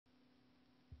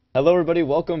Hello everybody,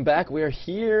 welcome back. We are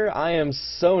here. I am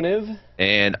Soniv.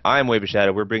 And I'm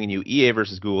WaveofShadow. We're bringing you EA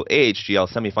versus Google AHGL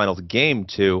semifinals game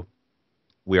 2.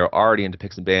 We are already into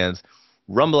picks and bans.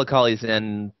 Rumble Akali's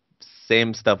and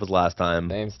same stuff as last time.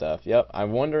 Same stuff. Yep.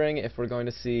 I'm wondering if we're going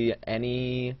to see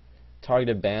any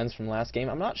targeted bans from last game.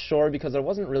 I'm not sure because there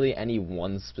wasn't really any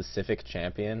one specific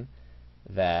champion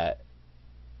that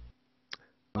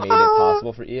made it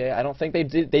possible for EA. I don't think they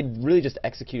did. They really just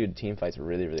executed team fights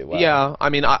really, really well. Yeah, I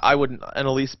mean, I wouldn't. An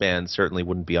Elise ban certainly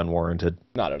wouldn't be unwarranted.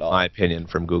 Not at all. My opinion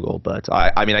from Google, but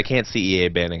I mean, I can't see EA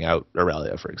banning out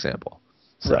Aurelia, for example.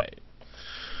 So. Right.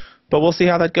 But we'll see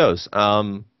how that goes.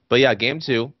 But yeah, game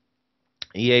 2,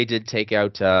 EA did take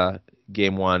out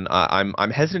game 1.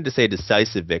 I'm hesitant to say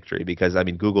decisive victory because I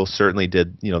mean Google certainly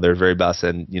did their very best,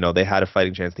 and they had a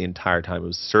fighting chance the entire time. It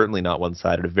was certainly not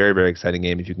one-sided. A very, very exciting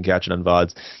game. If you can catch it on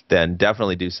VODs, then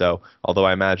definitely do so. Although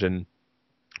I imagine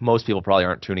most people probably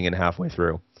aren't tuning in halfway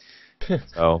through.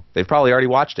 So they've probably already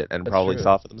watched it and probably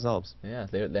saw it for themselves. Yeah,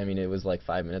 I mean, it was like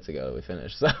 5 minutes ago that we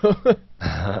finished. So,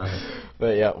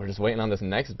 but yeah, we're just waiting on this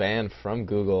next ban from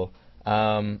Google.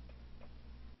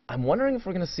 I'm wondering if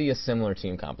we're going to see a similar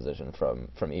team composition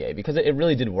from EA because it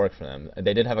really did work for them.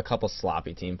 They did have a couple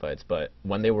sloppy team fights, but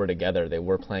when they were together, they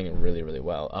were playing it really, really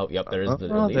well. Oh, yep, there is the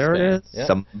release there ban. it is. Yep.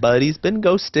 Somebody's been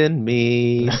ghosting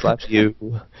me. Slash you.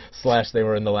 Slash they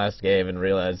were in the last game and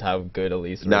realized how good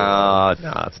Elise No, was.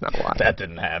 no, that's not why. That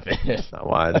didn't happen. That's not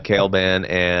why. The Kale ban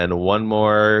and one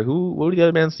more. What were the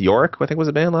other bans? Yorick, I think, was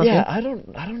a ban last game. Yeah, I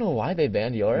don't know why they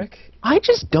banned Yorick. I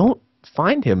just don't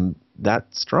find him that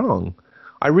strong.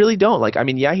 I really don't. Like, I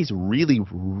mean, yeah, he's really,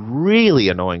 really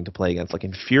annoying to play against, like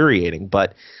infuriating.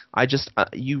 But I just,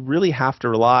 you really have to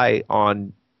rely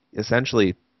on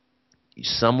essentially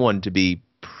someone to be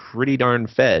pretty darn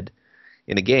fed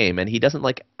in a game, and he doesn't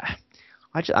like.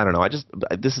 I don't know.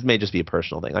 This may just be a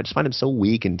personal thing. I just find him so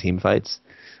weak in team fights.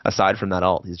 Aside from that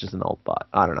ult, he's just an ult bot.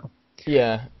 I don't know.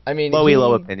 Yeah, I mean,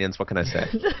 low opinions. What can I say?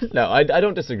 No, I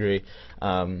don't disagree.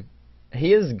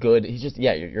 He is good. He's just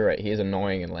you're right. He is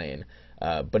annoying in lane.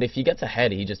 But if he gets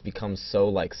ahead, he just becomes so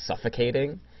like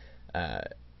suffocating that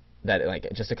like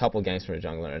just a couple ganks from a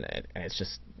jungler and it's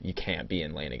just you can't be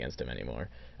in lane against him anymore.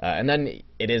 And then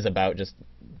it is about just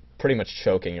pretty much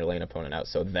choking your lane opponent out,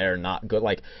 so they're not good.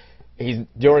 Like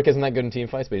Yorick isn't that good in team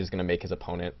fights, but he's going to make his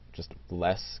opponent just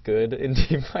less good in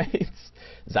team fights.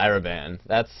 Zyra ban.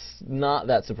 That's not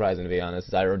that surprising, to be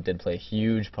honest. Zyra did play a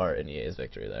huge part in EA's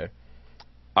victory there.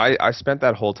 I spent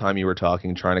that whole time you were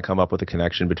talking trying to come up with a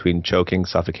connection between choking,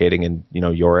 suffocating, and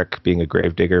Yorick being a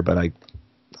gravedigger, but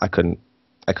I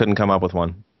couldn't come up with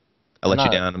one. I let you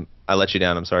down. I let you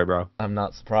down. I'm sorry, bro. I'm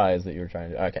not surprised that you were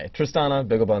trying to. Okay, Tristana.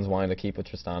 Bigglebun's wanting to keep with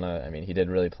Tristana. I mean, he did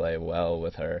really play well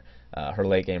with her. Her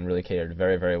late game really catered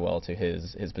very, very well to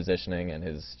his positioning and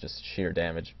his just sheer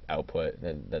damage output.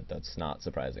 That's not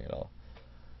surprising at all.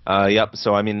 Yep.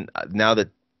 So I mean, now that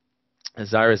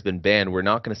Zyra's been banned, we're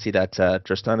not going to see that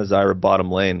Tristana Zyra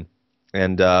bottom lane,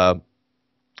 and I'm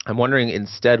wondering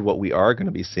instead what we are going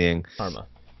to be seeing. Karma.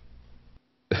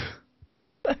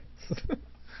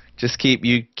 Just keep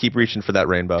reaching for that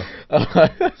rainbow.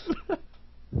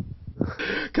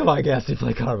 Come on, Gassy,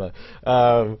 play Karma.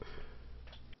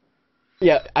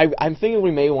 Yeah, I'm thinking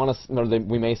we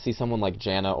may see someone like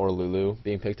Janna or Lulu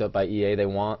being picked up by EA. They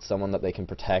want someone that they can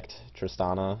protect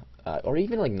Tristana, or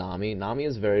even like Nami. Nami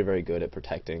is very, very good at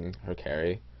protecting her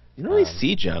carry. You don't really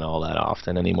see Janna all that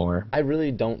often anymore. I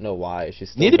really don't know why.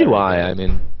 She's still Neither do I. Good. I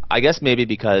mean, I guess maybe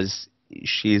because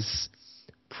she's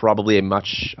probably a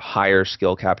much higher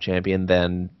skill cap champion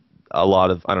than a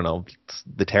lot of, I don't know,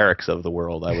 the Terex of the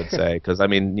world, I would say. Because, I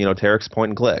mean, Terex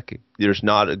point and click. There's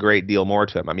not a great deal more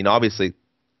to him. I mean, obviously,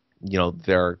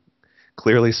 there are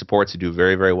clearly supports who do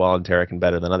very, very well in Terex and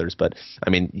better than others. But, I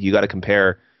mean, you got to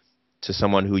compare to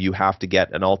someone who you have to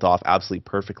get an ult off absolutely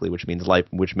perfectly, which means life,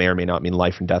 which may or may not mean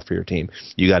life and death for your team.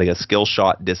 You got to get skill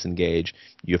shot, disengage.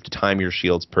 You have to time your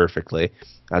shields perfectly,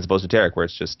 as opposed to Terex, where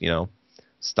it's just,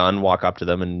 stun, walk up to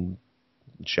them, and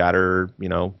shatter,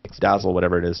 dazzle,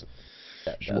 whatever it is.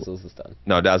 Yeah, Dazzle's the stun.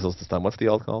 No, Dazzle's the stun. What's the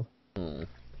ult called? I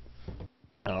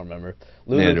don't remember.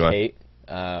 Lulu and Kate.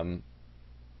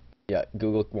 Yeah,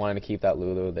 Google wanting to keep that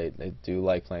Lulu. They do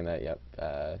like playing that.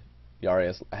 Yep.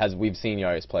 Yarius we've seen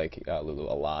Yarius play Lulu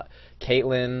a lot.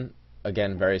 Caitlyn,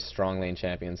 again, very strong lane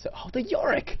champion. So, the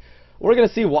Yorick. We're gonna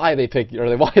see why they picked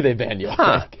or why they banned Yorick.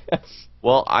 Huh.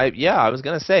 Well, I was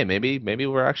gonna say maybe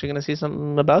we're actually gonna see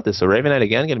something about this. So Raven Knight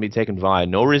again gonna be taking Vi.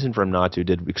 No reason for him not to.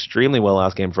 Did extremely well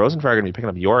last game. Frozenfire gonna be picking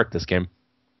up Yorick this game,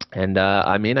 and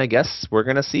I mean I guess we're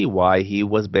gonna see why he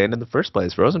was banned in the first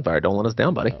place. Frozenfire, don't let us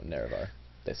down, buddy. Oh, Nerevar.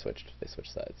 They switched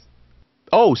sides.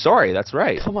 Oh, sorry, that's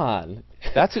right. Come on.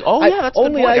 That's that's a good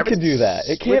only point. I could do that.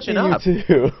 It can't be Switching up. you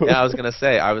too. Yeah, I was gonna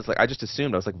say. I just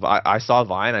assumed. I was like, I saw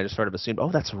Vi, and I just sort of assumed.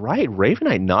 Oh, that's right.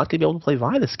 Ravenite not gonna be able to play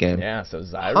Vi this game. Yeah, so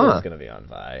Zyrul's gonna be on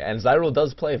Vi, and Zyrul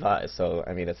does play Vi. So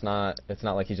I mean, it's not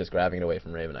like he's just grabbing it away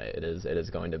from Ravenite. It is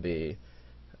going to be,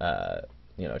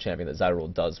 you know, a champion that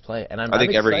Zyrul does play, and I'm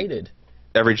excited.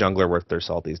 Every jungler worth their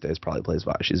salt these days probably plays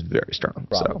Vi. She's very strong.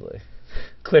 Probably. So.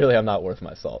 Clearly, I'm not worth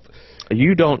my salt.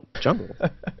 You don't jungle,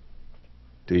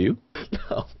 do you?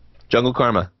 No. Jungle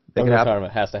Karma. Jungle Karma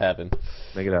has to happen.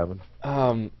 Make it happen.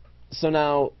 So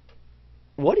now,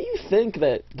 what do you think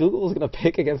that Google is going to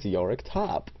pick against Yorick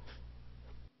top?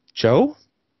 Joe?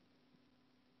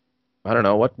 I don't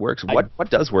know what works. What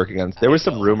does work against? There was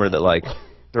some rumor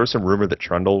that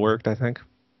Trundle worked. I think.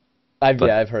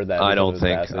 I've heard that. I don't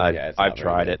think I've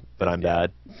tried it, but I'm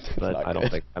bad. But I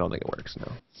don't think it works.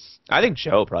 No. I think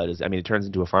Joe probably does. I mean, it turns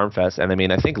into a farm fest, and I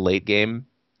mean, I think late game,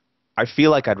 I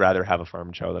feel like I'd rather have a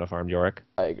farm Joe than a farm Yorick.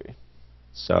 I agree.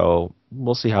 So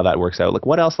we'll see how that works out. Like,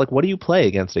 what else? Like, what do you play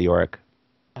against a Yorick?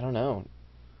 I don't know.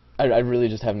 I really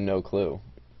just have no clue.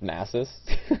 Nasus?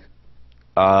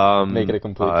 Make it a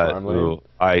complete farm lane?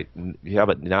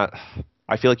 But not.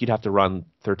 I feel like you'd have to run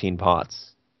 13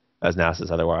 pots as Nasus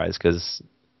otherwise, because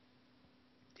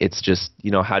it's just,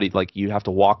 you know, how do you, like, you have to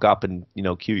walk up and, you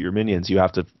know, queue your minions. You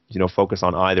have to, you know, focus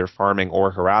on either farming or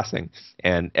harassing,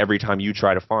 and every time you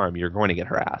try to farm, you're going to get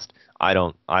harassed. I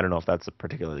don't know if that's a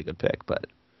particularly good pick, but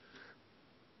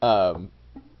Yes,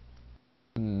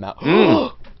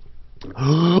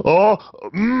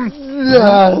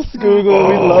 Google,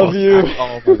 we love you.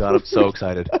 Oh my god, I'm so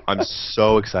excited. I'm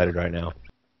so excited right now.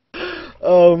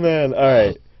 Oh man, all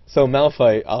right. So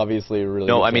Malphite, obviously, really.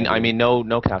 No, I mean,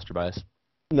 no caster bias.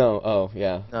 No, oh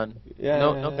yeah. None. Yeah.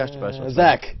 No caster bias.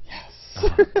 Zach. Yes.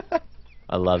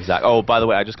 I love Zach. Oh, by the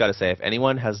way, I just got to say, if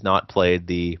anyone has not played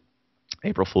the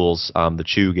April Fool's, the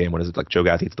Chew game, what is it, like Joe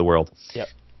Gath Eats the World? Yep.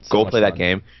 Go play that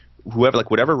game.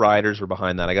 Whatever riders were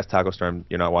behind that, I guess Taco Storm,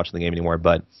 you're not watching the game anymore,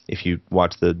 but if you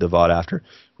watch the VOD after,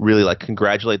 really, like,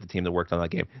 congratulate the team that worked on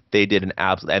that game. They did an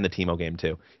absolute, and the Teemo game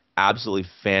too. Absolutely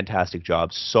fantastic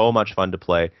job. So much fun to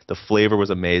play. The flavor was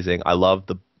amazing. I love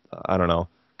the, I don't know.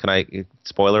 Can I,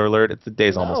 spoiler alert, the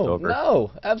day's almost over.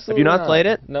 No, absolutely Have you not played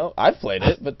it? No, I've played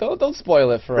it, but don't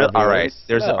spoil it for our All right,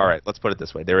 viewers. all right, let's put it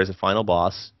this way. There is a final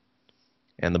boss,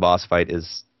 and the boss fight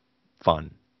is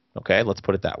fun. Okay, let's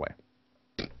put it that way.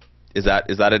 Is that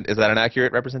an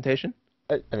accurate representation?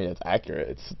 I mean, it's accurate.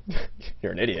 It's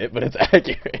you're an idiot, but it's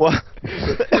accurate. What?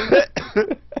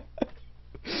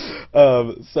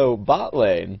 So bot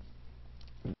lane,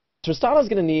 Tristana's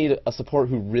going to need a support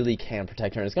who really can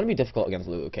protect her, and it's going to be difficult against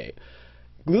Lulu Kate.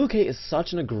 Lulu Kate is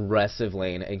such an aggressive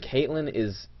lane, and Caitlyn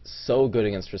is so good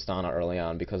against Tristana early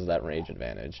on because of that range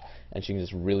advantage, and she can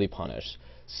just really punish.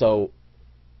 So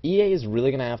EA is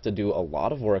really going to have to do a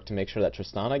lot of work to make sure that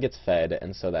Tristana gets fed,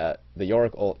 and so that the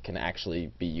Yorick ult can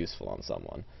actually be useful on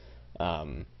someone.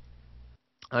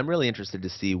 I'm really interested to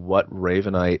see what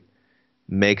Ravenite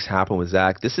makes happen with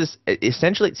Zach. This is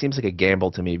essentially, it seems like a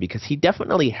gamble to me, because he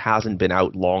definitely hasn't been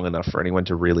out long enough for anyone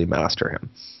to really master him.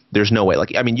 There's no way.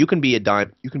 Like, I mean, you can be a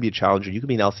challenger, you can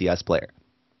be an LCS player,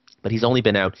 but he's only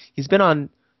been out. He's been on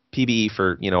PBE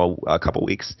for, you know, a couple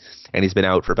weeks, and he's been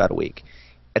out for about a week.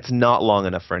 It's not long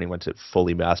enough for anyone to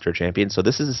fully master a champion. So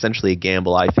this is essentially a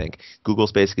gamble, I think.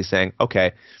 Google's basically saying,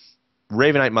 okay,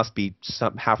 Ravenite must be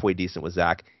halfway decent with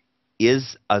Zach.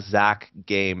 Is a Zach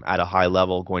game at a high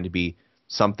level going to be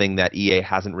something that EA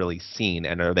hasn't really seen,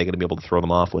 and are they going to be able to throw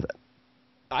them off with it?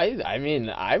 I mean,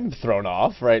 I'm thrown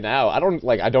off right now. I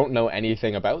don't know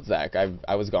anything about Zach.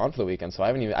 I was gone for the weekend, so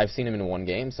I've seen him in one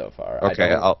game so far.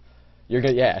 Okay, I'll give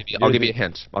you a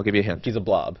hint. I'll give you a hint. He's a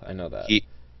blob. I know that.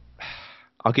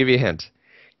 I'll give you a hint.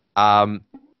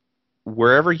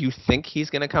 Wherever you think he's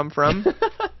going to come from,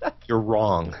 you're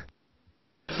wrong.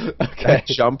 Okay. That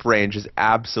jump range is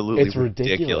absolutely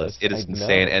ridiculous. It is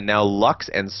insane. And now Lux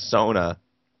and Sona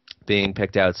being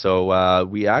picked out. So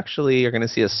we actually are going to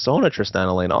see a Sona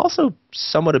Tristana lane. Also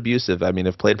somewhat abusive. I mean,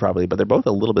 if played properly, but they're both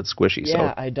a little bit squishy.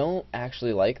 Yeah, so. I don't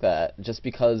actually like that, just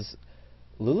because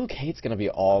Lulu Kate's going to be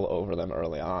all over them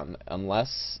early on.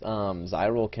 Unless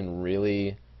Zyril can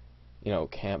really, you know,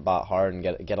 camp bot hard and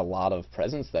get a lot of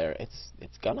presence there, it's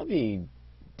going to be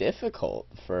difficult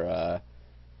for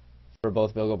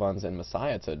both Bilgobuns and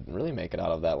Messiah to really make it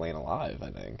out of that lane alive, I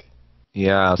think.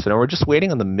 Yeah, so now we're just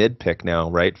waiting on the mid pick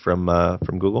now, right, from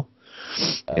Google?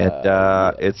 And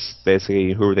Yes. It's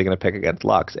basically, who are they going to pick against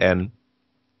Lux? And,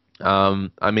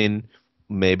 I mean,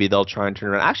 maybe they'll try and turn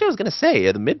around. Actually, I was going to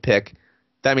say, the mid pick,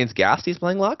 that means Gasty's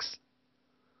playing Lux?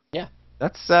 Yeah.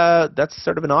 That's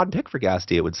sort of an odd pick for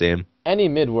Gasty, it would seem. Any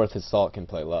mid worth his salt can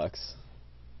play Lux.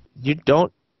 You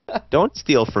don't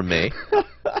steal from me.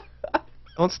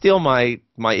 Don't steal my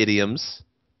idioms.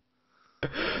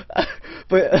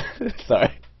 But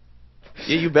sorry.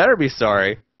 Yeah, you better be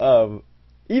sorry.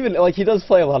 Even like he does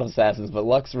play a lot of assassins, but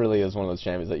Lux really is one of those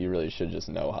champions that you really should just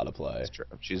know how to play. That's true.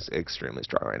 She's extremely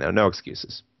strong right now. No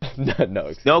excuses. No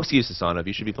excuses. No excuses, Soniv.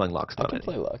 You should be playing Lux. I can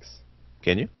play Lux.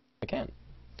 Can you? I can.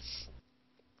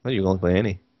 Oh, you can only play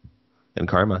Annie. And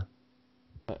Karma.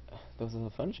 Those are the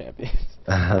fun champions.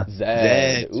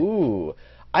 Zed. Ooh.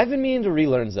 I've been meaning to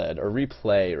relearn Zed, or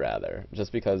replay rather,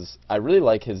 just because I really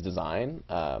like his design.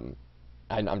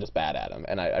 I'm just bad at him,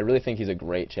 and I really think he's a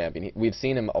great champion. We've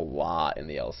seen him a lot in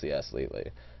the LCS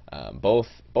lately, both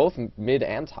mid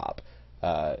and top,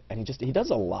 and he does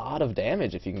a lot of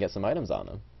damage if you can get some items on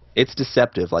him. It's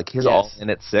deceptive. Like his ult in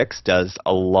at 6 does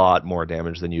a lot more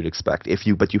damage than you'd expect.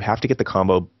 But you have to get the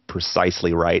combo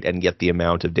precisely right and get the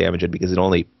amount of damage in, because it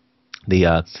only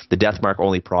the death mark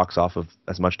only procs off of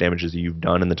as much damage as you've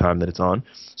done in the time that it's on.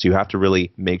 So you have to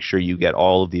really make sure you get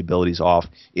all of the abilities off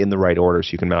in the right order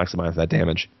so you can maximize that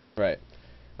damage. Right.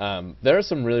 There are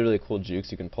some really cool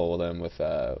jukes you can pull with him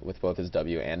with both his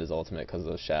W and his ultimate because of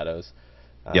those shadows.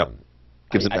 Yep.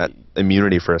 Gives him that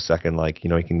immunity for a second, like, he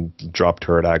can drop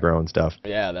turret aggro and stuff.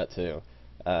 Yeah, that too.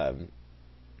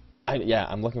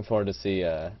 I'm looking forward to see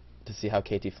how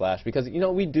KT Flash, because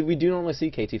we do normally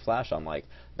see KT Flash on like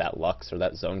that Lux or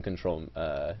that zone control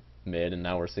mid, and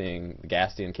now we're seeing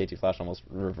Gasty and KT Flash almost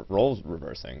roles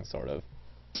reversing sort of.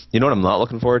 You know what I'm not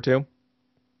looking forward to?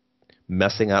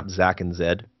 Messing up Zac and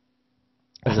Zed.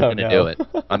 I'm gonna do it.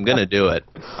 I'm gonna do it.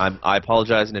 I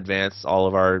apologize in advance, all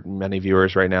of our many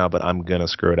viewers right now, but I'm gonna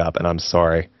screw it up, and I'm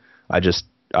sorry. I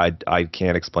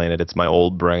can't explain it. It's my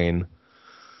old brain.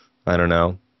 I don't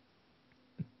know.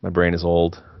 My brain is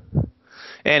old.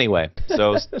 Anyway,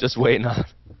 so just waiting on.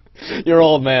 You're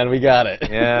old, man. We got it.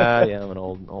 Yeah, I'm an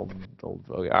old.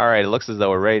 Okay. All right, it looks as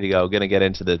though we're ready to go. Gonna get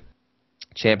into the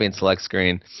champion select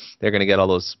screen. They're gonna get all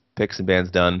those picks and bans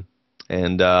done.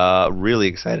 And really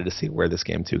excited to see where this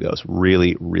game 2 goes.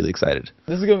 Really excited.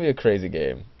 This is gonna be a crazy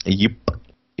game. Yep.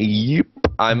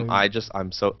 I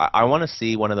want to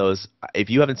see one of those. If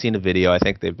you haven't seen a video, I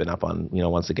think they've been up on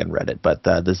once again Reddit. But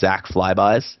the Zac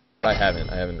flybys. I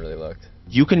haven't really looked.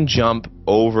 You can jump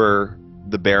over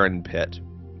the Baron pit,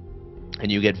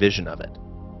 and you get vision of it.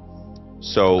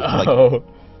 So like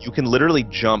you can literally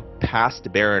jump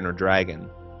past Baron or Dragon,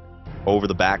 over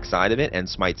the back side of it, and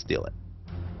smite steal it,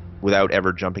 without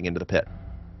ever jumping into the pit.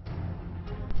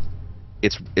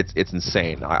 It's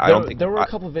insane. I don't think there were a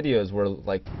couple of videos where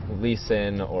like Lee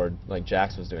Sin or like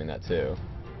Jax was doing that too,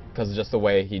 because of just the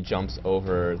way he jumps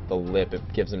over the lip, it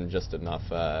gives him just enough.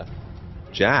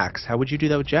 Jax? How would you do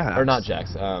that with Jax? Or not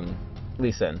Jax.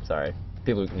 Lee Sin. Sorry,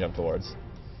 people who can jump towards.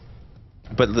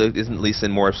 But isn't Lee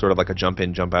Sin more sort of like a jump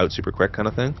in, jump out, super quick kind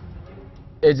of thing?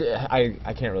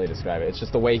 I can't really describe it. It's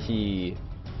just the way he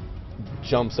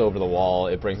jumps over the wall.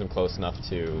 It brings him close enough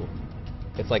to.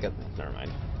 It's like a. Never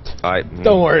mind.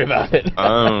 Don't worry about it.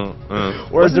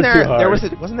 Words are too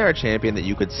hard. Wasn't there a champion that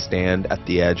you could stand at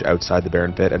the edge outside the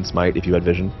Baron pit and smite if you had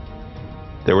vision?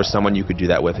 There was someone you could do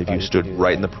that with if you stood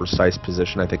right in the precise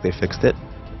position. I think they fixed it.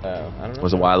 I don't know. It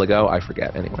was a while ago. I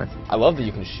forget. Anyway. I love that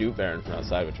you can shoot Baron from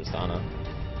outside with Tristana.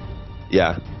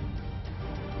 Yeah.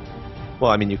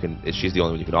 Well, I mean, you can. She's the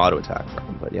only one you can auto attack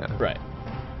from, but yeah. Right.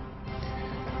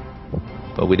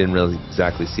 But we didn't really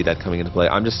exactly see that coming into play.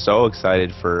 I'm just so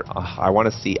excited for.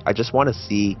 I just want to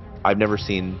see. I've never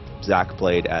seen Zac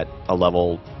played at a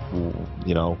level,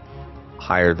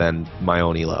 higher than my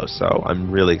own elo. So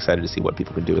I'm really excited to see what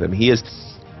people can do with him. He is.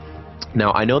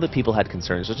 Now I know that people had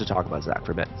concerns. Just to talk about Zac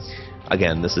for a bit.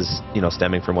 Again, this is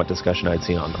stemming from what discussion I'd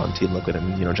seen on Team Liquid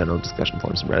and general discussion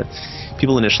forums and Reddit.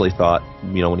 People initially thought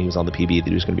when he was on the PB that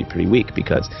he was going to be pretty weak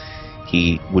because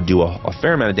he would do a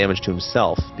fair amount of damage to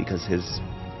himself because his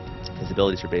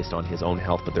abilities are based on his own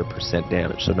health, but they're percent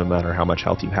damage. So no matter how much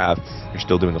health you have, you're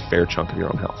still doing a fair chunk of your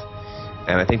own health.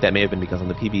 And I think that may have been because on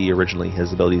the PB originally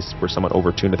his abilities were somewhat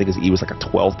overtuned. I think his E was like a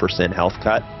 12% health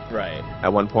cut. Right.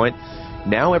 At one point.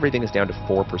 Now everything is down to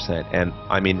 4%. And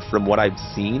I mean, from what I've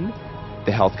seen,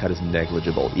 the health cut is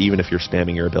negligible, even if you're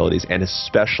spamming your abilities, and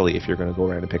especially if you're going to go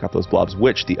around and pick up those blobs,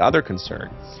 which the other concern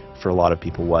for a lot of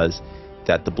people was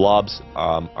that the blobs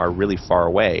are really far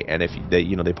away, and if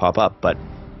they pop up, but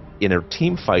in a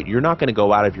team fight, you're not going to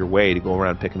go out of your way to go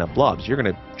around picking up blobs. You're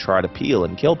going to try to peel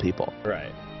and kill people.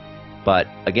 Right. But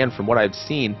again, from what I've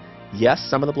seen, yes,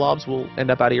 some of the blobs will end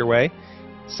up out of your way.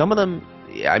 Some of them,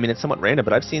 I mean, it's somewhat random,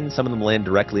 but I've seen some of them land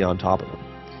directly on top of him.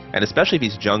 And especially if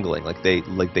he's jungling, like they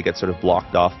get sort of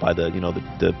blocked off by the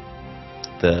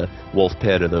the Wolf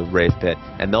Pit or the Wraith Pit,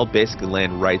 and they'll basically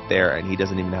land right there, and he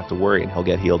doesn't even have to worry, and he'll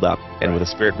get healed up. And with a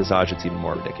Spirit Visage, it's even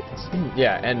more ridiculous.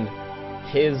 Yeah, and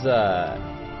his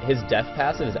death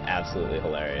passive is absolutely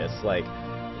hilarious. Like,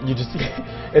 you just,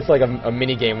 it's like a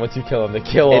mini game once you kill him to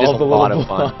kill all the little blobs. It is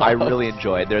a lot of fun. I really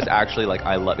enjoy it. There's actually, like,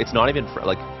 it's not even,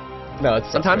 like, no,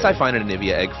 it's sometimes I find an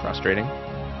Anivia egg frustrating,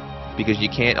 because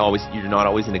you're not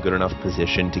always in a good enough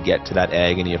position to get to that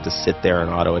egg, and you have to sit there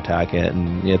and auto-attack it,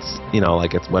 and it's,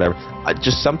 like, it's whatever.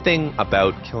 Just something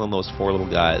about killing those 4 little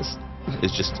guys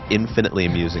is just infinitely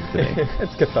amusing to me.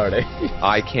 It's cathartic.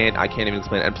 I can't even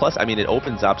explain it. And plus, I mean, it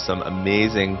opens up some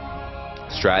amazing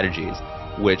strategies,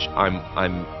 which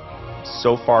I'm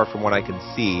so far from what I can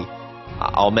see.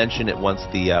 I'll mention it once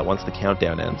the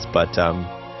countdown ends, but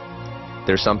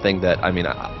there's something that, I mean,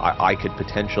 I could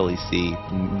potentially see,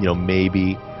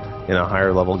 maybe in a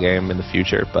higher level game in the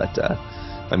future, but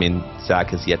I mean, Zach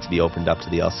has yet to be opened up to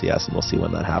the LCS, and we'll see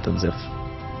when that happens,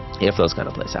 if those kind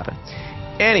of plays happen.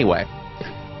 Anyway,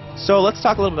 so let's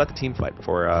talk a little bit about the team fight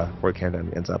before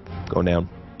countdown ends up going down.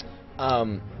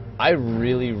 I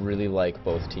really, really like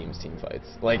both teams' team fights.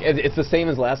 Like, it's the same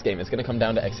as last game. It's going to come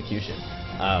down to execution.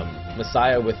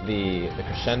 Messiah with the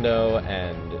crescendo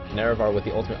and Nerevar with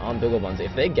the ultimate on Buns.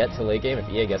 If they get to late game, if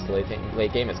EA gets to late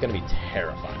game, it's going to be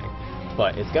terrifying.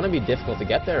 But it's going to be difficult to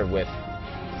get there with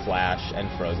Flash and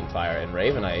Frozen Fire and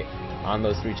Ravenite on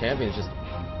those 3 champions, just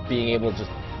being able to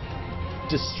just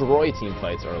destroy team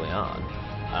fights early on.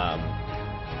 I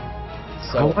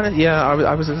was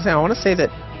going to say, I want to say that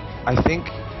I think,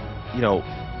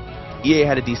 EA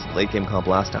had a decent late game comp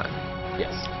last time.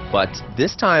 Yes. But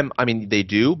this time, I mean, they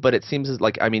do, but it seems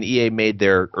like, I mean, EA made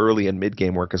their early and mid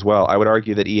game work as well. I would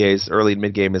argue that EA's early and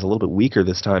mid game is a little bit weaker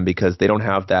this time because they don't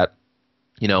have that,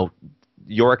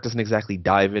 Yorick doesn't exactly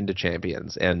dive into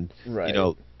champions, and, right.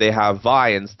 They have Vi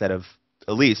instead of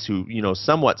Elise, who,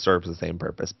 somewhat serves the same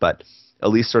purpose, but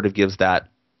Elise sort of gives that,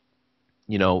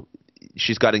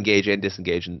 she's got engage and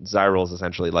disengage, and Zyril is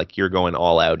essentially like, you're going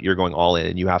all out, you're going all in,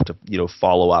 and you have to,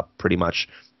 follow up pretty much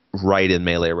right in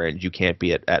melee range. You can't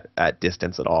be at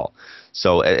distance at all.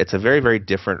 So it's a very, very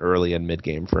different early and mid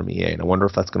game from EA, and I wonder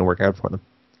if that's going to work out for them.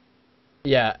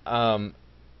 Yeah,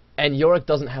 and Yorick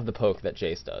doesn't have the poke that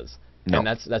Jace does. No. And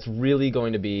that's really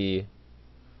going to be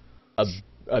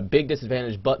a big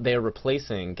disadvantage, but they're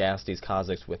replacing Ghasti's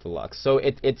Kha'Zix with the Lux. So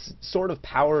it's sort of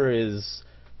power is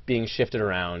being shifted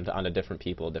around onto different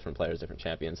people, different players, different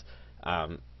champions.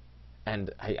 And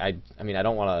I mean, I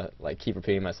don't want to like keep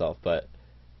repeating myself, but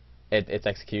it's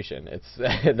execution.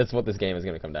 That's what this game is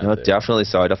going to come down to. Definitely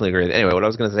so. I definitely agree. Anyway, what I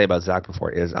was going to say about Zach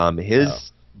before is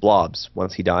his blobs,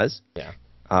 once he dies,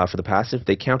 for the passive,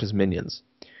 they count as minions.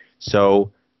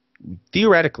 So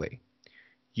theoretically,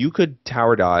 you could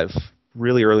tower dive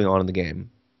really early on in the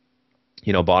game,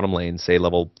 bottom lane, say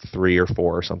level 3 or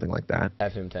 4 or something like that.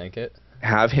 Have him tank it.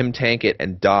 Have him tank it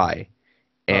and die.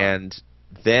 And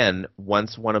then,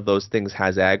 once one of those things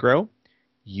has aggro,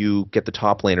 you get the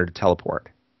top laner to teleport.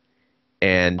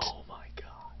 And oh my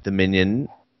God. The minion,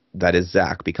 that is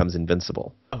Zach, becomes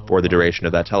invincible for the duration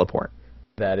of that teleport.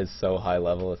 That is so high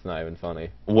level, it's not even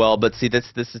funny. Well, but see,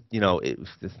 this is,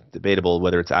 it's debatable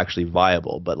whether it's actually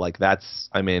viable, but, like, that's,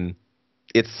 I mean,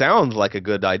 it sounds like a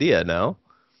good idea, no?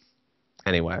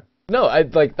 Anyway. No,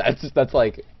 that's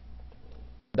like...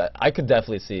 That I could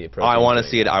definitely see. I want to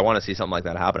see it. I want to see something like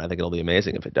that happen. I think it'll be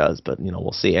amazing if it does, but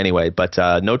we'll see. Anyway, but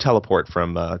no teleport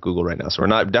from Google right now, so we're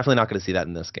definitely not going to see that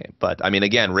in this game. But I mean,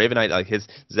 again, Ravenite, like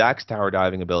Zach's tower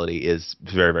diving ability is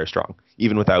very, very strong,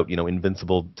 even without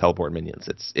invincible teleport minions.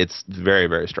 It's very,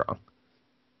 very strong.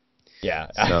 Yeah,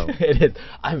 so. It is.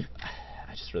 I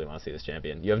just really want to see this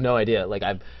champion. You have no idea. Like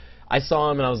I saw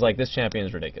him and I was like, this champion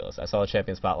is ridiculous. I saw a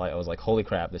champion spotlight. I was like, holy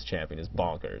crap, this champion is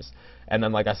bonkers. And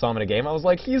then, like, I saw him in a game. I was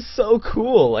like, he's so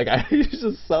cool. Like, he's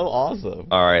just so awesome.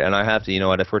 All right, and I have to, if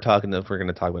we're going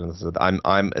to talk about this,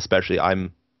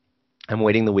 I'm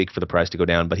waiting the week for the price to go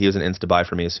down. But he was an insta buy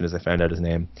for me as soon as I found out his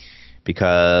name,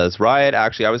 because Riot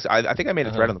actually, I think I made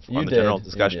a thread on the general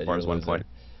discussion forums at one point.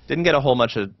 Didn't get a whole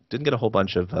bunch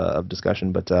of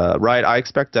discussion, but Riot, I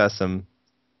expect some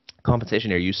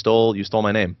compensation here. You stole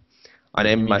my name. I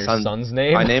named my son's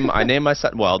name. I named my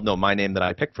son. Well, no, my name that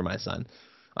I picked for my son.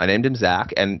 I named him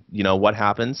Zach, and what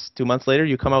happens 2 months later?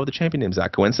 You come out with a champion named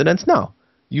Zach. Coincidence? No.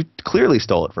 You clearly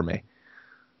stole it from me.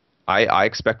 I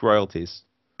expect royalties.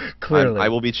 Clearly. I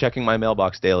will be checking my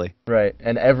mailbox daily. Right,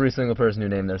 and every single person who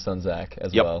named their son Zach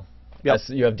as well. Yep.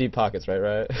 You have deep pockets,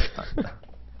 right?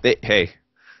 Hey,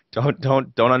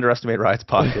 don't underestimate Riot's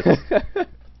pockets.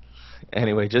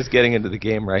 Anyway, just getting into the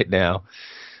game right now.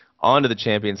 On to the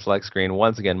champion select screen.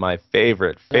 Once again, my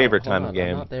favorite time of the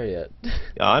game. I'm not there yet.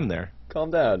 I'm there. Calm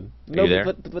down. Are No, you there?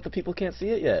 but the people can't see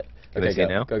it yet. Can Okay, they see it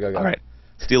now? Go. All right.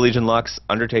 Steel Legion Lux,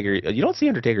 Undertaker. You don't see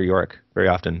Undertaker Yorick very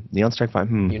often. Neon Strike 5.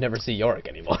 You never see Yorick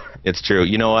anymore. It's true.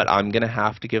 You know what? I'm going to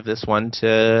have to give this one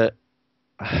to...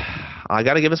 I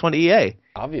got to give this one to EA.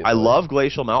 Obviously. I love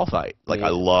Glacial Malphite. Like, I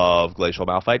love Glacial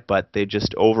Malphite, but they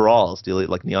just overall, Steel,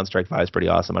 like, Neon Strike 5 is pretty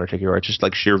awesome. Undertaker Yorick, just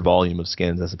like sheer volume of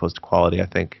skins as opposed to quality, I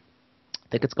think. I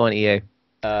think it's going EA.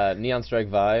 Neon Strike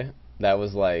Vi, that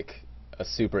was like a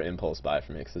super impulse buy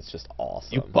for me because it's just awesome.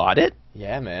 You bought it?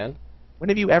 Yeah, man. When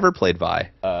have you ever played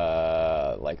Vi?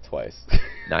 Like twice.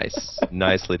 Nice.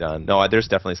 Nicely done. No, there's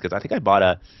definitely skins. I think I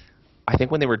bought I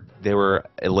think when they were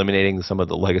eliminating some of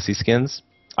the legacy skins,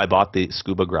 I bought the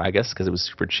Scuba Gragas because it was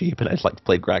super cheap, and I'd like to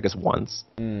play Gragas once.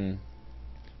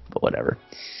 But whatever.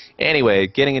 Anyway,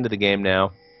 getting into the game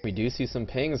now. We do see some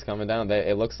pings coming down.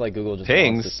 It looks like Google just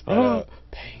Pings? wants to spread out.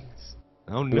 Pings.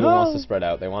 Oh, no. Google wants to spread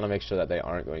out. They want to make sure that they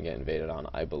aren't going to get invaded on,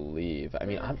 I believe. I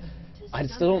mean, I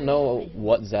still don't know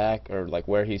what Zach, or like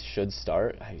where he should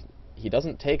start. He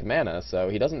doesn't take mana, so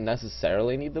he doesn't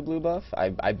necessarily need the blue buff. I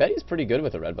bet he's pretty good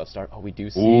with a red buff start. Oh, we do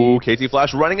see... Ooh, KT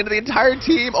Flash running into the entire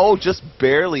team. Oh, just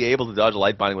barely able to dodge a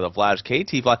light binding with a flash.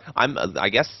 KT Flash, I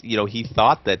guess, you know, he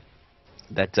thought that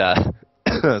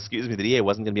excuse me, that EA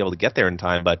wasn't going to be able to get there in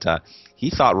time, but he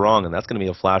thought wrong, and that's going to be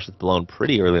a flash that's blown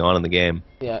pretty early on in the game.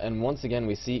 Yeah, and once again,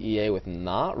 we see EA with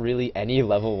not really any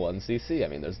level 1 CC. I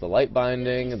mean, there's the light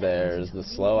binding, there's the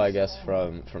slow, I guess,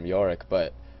 from Yorick,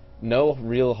 but no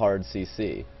real hard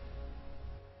CC.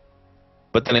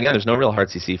 But then again, there's no real hard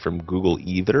CC from Google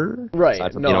either.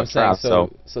 Right. From, no, you know, I'm saying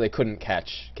so they couldn't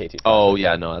catch KT. Oh,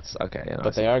 yeah, no, that's okay. Yeah, no,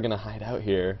 but they are going to hide out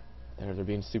here. They're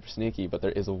being super sneaky, but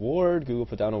there is a ward. Google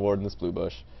put down a ward in this blue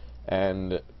bush,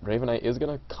 and Raven Knight is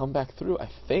going to come back through. I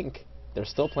think they're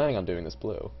still planning on doing this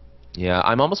blue. Yeah,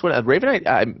 I'm almost Raven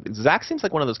Knight. Zach seems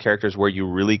like one of those characters where you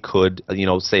really could, you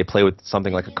know, say play with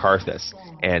something like a Karthus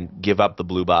and give up the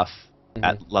blue buff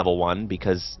at level 1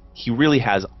 because he really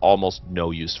has almost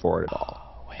no use for it at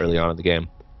all early on in the game.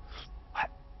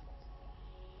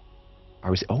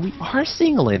 We are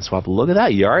seeing a lane swap. Look at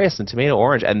that, Yarius and Tomato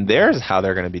Orange, and there's how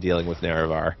they're going to be dealing with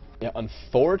Nerevar. Yeah,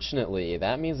 unfortunately,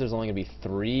 that means there's only going to be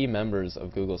 3 members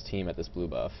of Google's team at this blue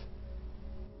buff.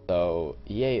 So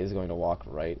EA is going to walk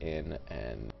right in,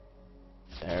 and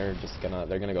they're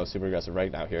gonna go super aggressive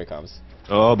right now. Here it comes.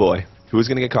 Oh boy, who's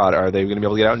going to get caught? Are they going to be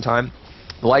able to get out in time?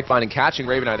 The light finding, catching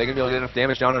Raven Knight. They're going to be able to get enough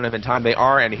damage down on him in time. They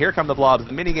are, and here come the blobs.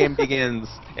 The minigame begins,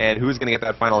 and who's going to get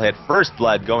that final hit? First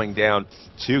blood going down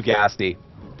to Gasty,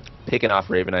 picking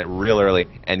off Raven Knight real early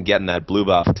and getting that blue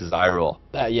buff to Zyrule.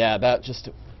 Yeah, that just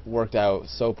worked out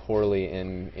so poorly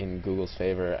in Google's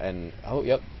favor. And, oh,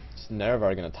 yep,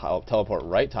 Nerevar going to teleport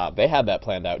right top. They had that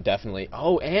planned out, definitely.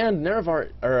 Oh, and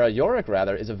Yorick,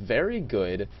 rather, is a very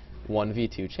good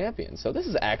 1v2 champion. So this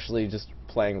is actually just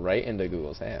playing right into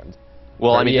Google's hand.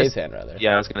 Well, I mean, EA's hand, rather.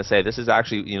 Yeah, I was going to say, this is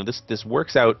actually, you know, this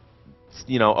works out,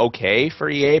 you know, okay for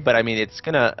EA, but I mean, it's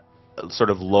going to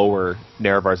sort of lower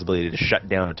Nerevar's ability to shut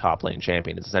down a top lane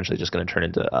champion. It's essentially just going to turn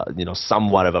into, you know,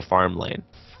 somewhat of a farm lane.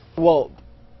 Well,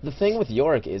 the thing with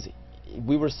Yorick is,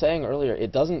 we were saying earlier,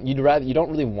 you don't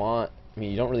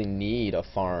really need a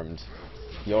farmed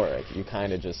Yorick. You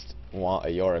kind of just want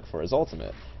a Yorick for his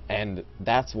ultimate, and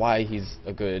that's why he's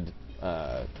a good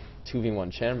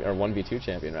 2v1 champion, or 1v2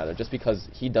 champion rather, just because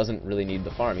he doesn't really need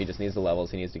the farm. He just needs the levels.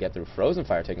 He needs to get through Frozen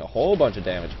Fire, taking a whole bunch of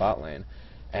damage bot lane.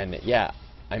 And yeah,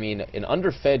 I mean, an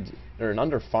underfed or an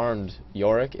underfarmed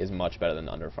Yorick is much better than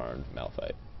an underfarmed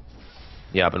Malphite.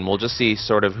 Yeah, and we'll just see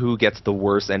sort of who gets the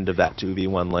worst end of that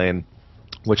 2v1 lane.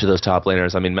 Which of those top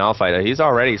laners? I mean, Malphite,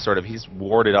 he's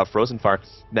warded up Frozen Fire.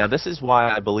 Now, this is why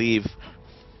I believe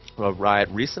Riot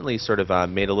recently sort of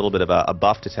made a little bit of a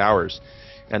buff to towers.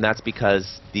 And that's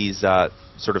because these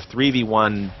sort of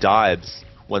 3v1 dives,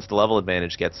 once the level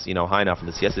advantage gets, you know, high enough and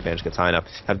the CS advantage gets high enough,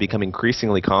 have become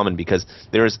increasingly common because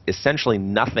there's essentially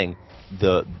nothing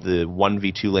the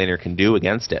 1v2 laner can do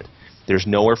against it. There's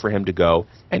nowhere for him to go,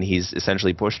 and he's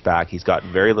essentially pushed back. He's got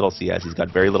very little CS. He's got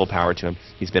very little power to him.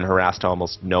 He's been harassed to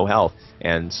almost no health.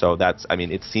 And so that's, I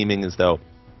mean, it's seeming as though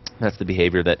that's the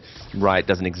behavior that Riot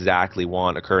doesn't exactly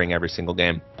want occurring every single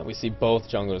game. We see both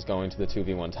junglers going to the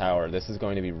 2v1 tower. This is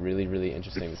going to be really, really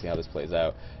interesting to see how this plays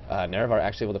out. Nerevar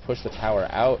actually able to push the tower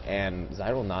out, and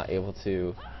Zyrule not able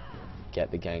to get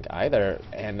the gank either.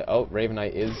 And oh, Raven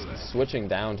Knight is switching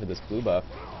down to this blue buff.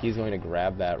 He's going to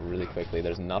grab that really quickly.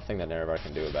 There's nothing that Nerevar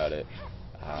can do about it.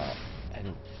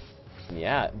 And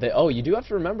yeah, you do have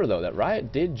to remember though that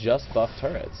Riot did just buff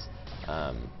turrets.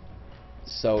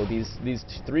 So these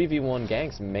 3v1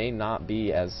 ganks may not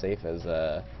be as safe as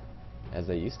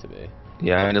they used to be.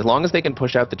 Yeah, and as long as they can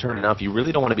push out the turn enough, you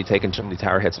really don't want to be taking too many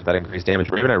tower hits with that increased damage.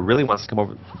 Ravenite really wants to come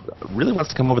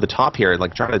over the top here,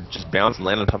 like trying to just bounce and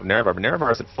land on top of Nerevar. But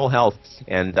Nerevar is at full health,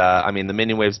 and I mean the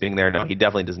minion waves being there, no, he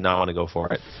definitely does not want to go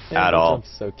for it at all.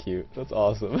 That's so cute. That's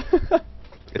awesome.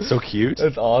 It's so cute.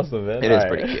 It's awesome, man. It is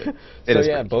pretty cute. So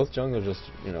yeah, both junglers just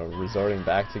resorting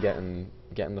back to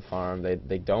getting the farm.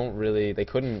 They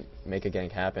couldn't make a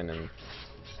gank happen, and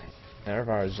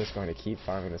Nerevar is just going to keep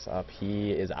farming this up.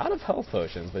 He is out of health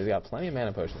potions, but he's got plenty of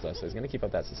mana potions left, so he's going to keep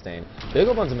up that sustain.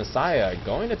 Bigglebuns and Messiah are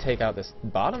going to take out this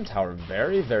bottom tower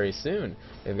very, very soon.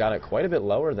 They've got it quite a bit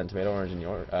lower than Tomato Orange and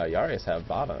Yarius have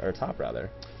top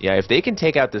rather. Yeah, if they can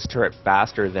take out this turret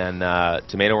faster than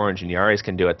Tomato Orange and Yarius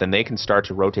can do it, then they can start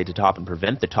to rotate to top and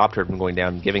prevent the top turret from going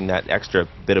down, giving that extra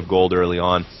bit of gold early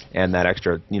on and that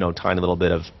extra, tiny little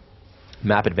bit of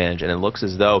map advantage. And it looks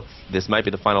as though this might be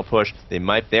the final push.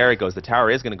 There it goes. The tower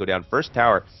is going to go down. First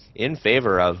tower in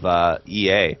favor of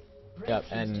EA. Yep,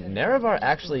 and Nerevar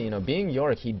actually, being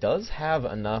Yorick, he does have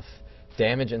enough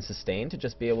damage and sustain to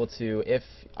just be able to, if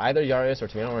either Yarius or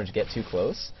Tomato Orange get too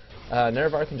close,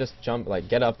 Nerevar can just jump,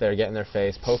 get up there, get in their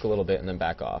face, poke a little bit, and then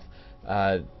back off.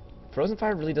 Frozen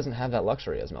Fire really doesn't have that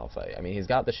luxury as Malphite. I mean, he's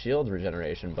got the shield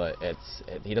regeneration, but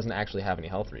he doesn't actually have any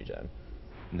health regen.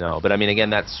 No, but I mean, again,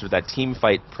 that's that team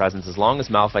fight presence. As long as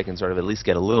Malphite can sort of at least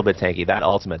get a little bit tanky, that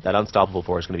ultimate, that unstoppable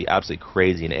force is going to be absolutely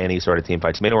crazy in any sort of team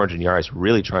fight. Tomato Orange and Yarius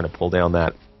really trying to pull down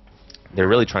that. They're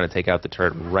really trying to take out the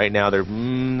turret right now. They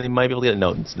might be able to get it.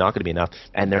 No, it's not going to be enough.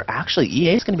 And they're actually,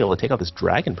 EA is going to be able to take out this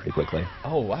dragon pretty quickly.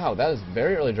 Oh, wow, that is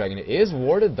very early dragon. It is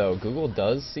warded, though. Google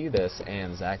does see this,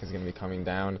 and Zach is going to be coming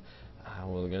down.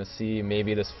 We're going to see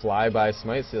maybe this flyby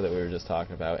smite seal that we were just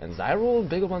talking about. And Zyril,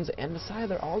 Bigglebuns, and Messiah,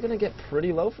 they're all going to get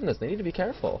pretty low from this. They need to be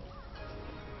careful.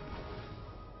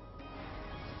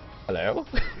 Hello?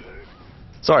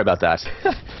 Sorry about that.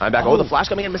 I'm back. Oh, the flash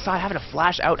coming in. Messiah having a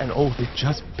flash out, and they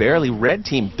just barely. Red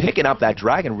team picking up that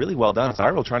dragon. Really well done.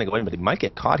 Zyril trying to go in, but he might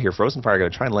get caught here. Frozen Fire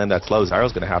going to try and land that slow.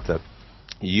 Zyril's going to have to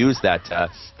use that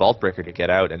Vault Breaker to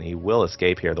get out, and he will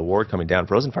escape here. The ward coming down.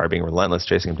 Frozen Fire being relentless,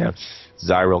 chasing him down.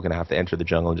 Zyril going to have to enter the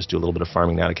jungle and just do a little bit of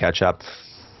farming now to catch up.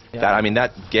 Yeah.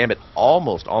 That gambit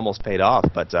almost paid off,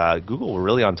 but Google were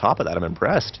really on top of that. I'm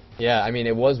impressed. Yeah, I mean,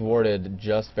 it was warded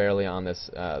just barely on this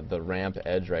the ramp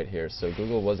edge right here, so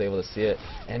Google was able to see it.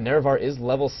 And Nerevar is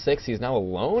level 6. He's now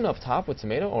alone up top with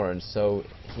Tomato Orange, so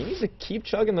he needs to keep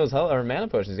chugging those mana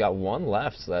potions. He's got one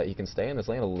left, so that he can stay in this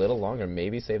lane a little longer,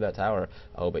 maybe save that tower.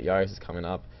 Oh, but Yarius is coming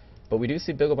up. But we do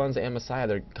see Bigglebuns and Messiah,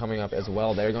 they're coming up as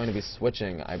well. They're going to be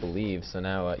switching, I believe. So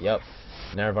now, yep,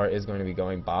 Nerevar is going to be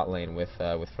going bot lane with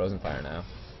Frozen Fire now.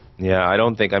 Yeah, I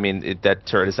don't think, that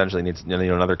turret essentially needs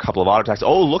another couple of auto attacks.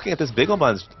 Oh, looking at this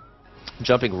Bigglebuns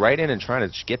jumping right in and trying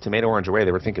to get Tomato Orange away.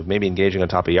 They were thinking of maybe engaging on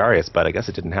top of Yarius, but I guess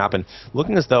it didn't happen.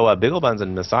 Looking as though Bigglebuns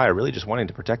and Messiah really just wanting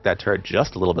to protect that turret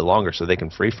just a little bit longer so they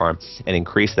can free farm and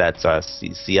increase that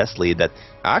CS lead that,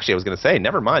 actually I was going to say,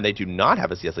 never mind, they do not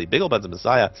have a CS lead. Bigglebuns and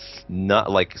Messiah not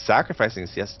sacrificing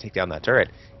CS to take down that turret.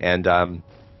 And,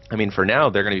 for now,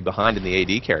 they're going to be behind in the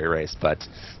AD carry race, but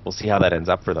we'll see how that ends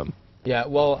up for them. Yeah,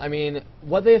 well,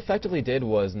 what they effectively did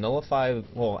was nullify.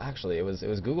 Well, actually, it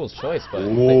was Google's choice, but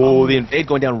the invade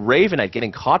going down. Ravenite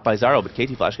getting caught by Zyril, but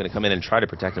KT Flash going to come in and try to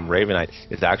protect him. Ravenite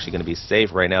is actually going to be safe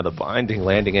right now. The binding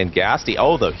landing in. Gasty.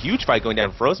 Oh, the huge fight going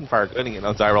down. Frozen Fire getting in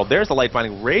on Zyril. There's the light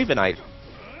binding. Ravenite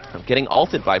getting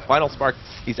ulted by Final Spark.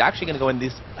 He's actually going to go in.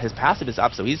 His passive is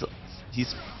up, so he's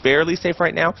fairly safe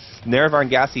right now. Nerevar and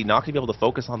Gasty not going to be able to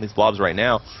focus on these blobs right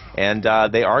now, and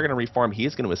they are going to reform. He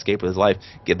is going to escape with his life.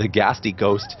 The Gasty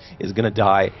ghost is going to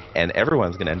die, and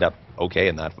everyone's going to end up okay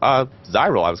in that.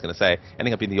 Zyril, I was going to say,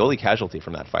 ending up being the only casualty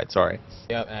from that fight. Sorry.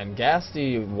 Yeah, and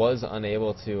Gasty was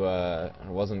unable to,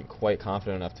 wasn't quite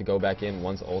confident enough to go back in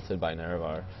once ulted by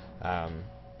Nerevar.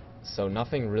 So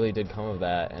nothing really did come of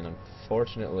that, and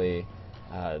unfortunately,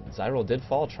 Zyril did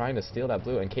fall trying to steal that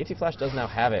blue, and KT Flash does now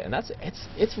have it, and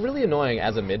it's really annoying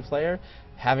as a mid player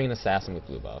having an assassin with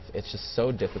blue buff. It's just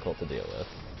so difficult to deal with.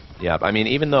 Yeah,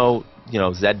 even though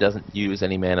Zed doesn't use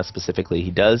any mana specifically, he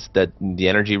does that. The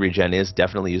energy regen is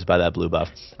definitely used by that blue buff,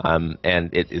 and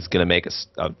it is going to make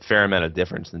a fair amount of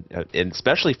difference, and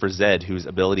especially for Zed, whose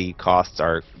ability costs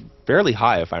are fairly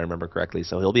high, if I remember correctly.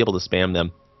 So he'll be able to spam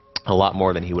them a lot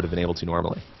more than he would have been able to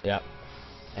normally. Yeah,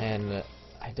 and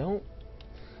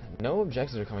no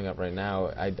objectives are coming up right now.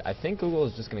 I think Google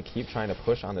is just going to keep trying to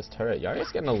push on this turret.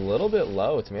 Yari's getting a little bit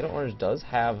low. Tomato Orange does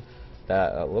have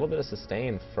that a little bit of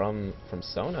sustain from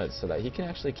Soniv, so that he can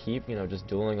actually keep just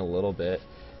dueling a little bit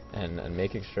and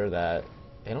making sure that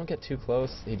they don't get too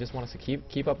close. He just wants to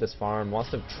keep up this farm,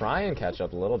 wants to try and catch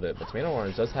up a little bit, but Tomato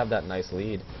Orange does have that nice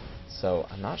lead. So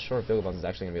I'm not sure if BiggleBuns is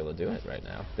actually going to be able to do it right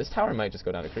now. This tower might just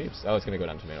go down to creeps. Oh, it's going to go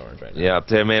down to Tomato Orange right now. Yeah,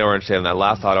 Tomato Orange taking that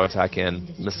last auto attack in.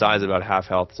 Messiah's about half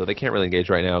health, so they can't really engage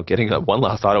right now. Getting one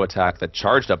last auto attack, that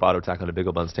charged up auto attack onto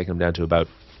BiggleBuns, taking them down to about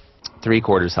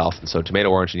 3/4 health. And so Tomato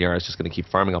Orange and Yara is just going to keep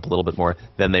farming up a little bit more.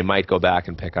 Then they might go back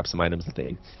and pick up some items that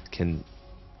they can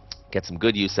get some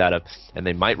good use out of, and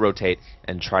they might rotate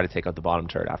and try to take out the bottom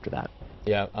turret after that.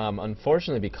 Yeah,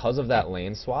 unfortunately, because of that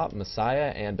lane swap,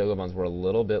 Messiah and BiggleBuns were a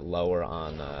little bit lower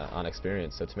on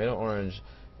experience. So Tomato Orange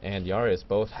and Yarius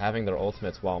both having their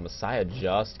ultimates, while Messiah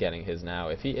just getting his now.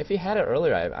 If he had it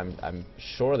earlier, I'm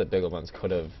sure that BiggleBuns could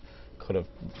have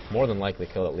more than likely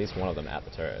killed at least one of them at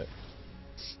the turret.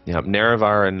 Yeah,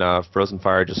 Nerevar and Frozen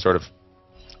Fire just sort of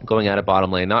going at it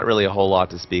bottom lane. Not really a whole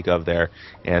lot to speak of there,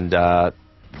 and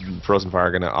Frozen Fire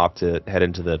are going to opt to head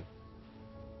into the.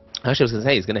 Actually, I was going to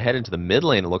say, he's going to head into the mid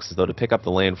lane, it looks as though, to pick up the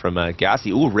lane from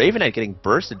Gassy. Ooh, Raven Knight getting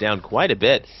bursted down quite a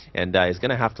bit, and he's going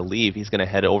to have to leave. He's going to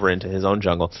head over into his own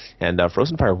jungle. And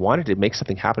Frozen Fire wanted to make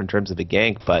something happen in terms of a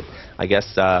gank, but I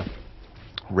guess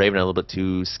Raven a little bit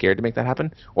too scared to make that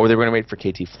happen. Or they were going to wait for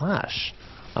KT Flash.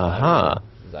 Oh,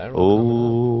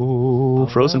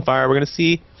 Frozen Fire, we're going to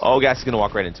see. Oh, Gassy's going to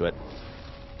walk right into it.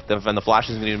 And the Flash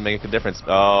isn't going to even make a difference.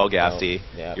 Oh, Gassy,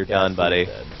 you're done, buddy.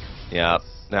 Yeah,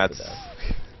 that's...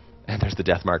 And there's the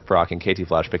death mark proc, and KT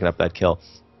Flash picking up that kill.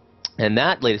 And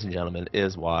that, ladies and gentlemen,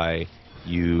 is why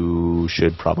you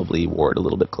should probably ward a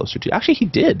little bit closer to... Actually, he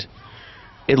did.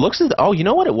 It looks as though... Oh, you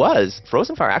know what it was?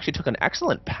 Frozen Fire actually took an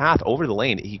excellent path over the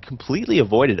lane. He completely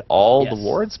avoided all the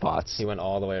ward spots. He went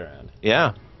all the way around.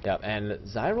 Yeah. Yep, and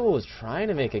Zyril was trying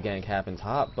to make a gank happen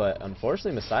top, but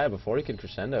unfortunately Messiah, before he could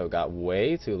crescendo, got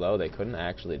way too low. They couldn't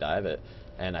actually dive it.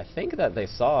 And I think that they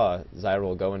saw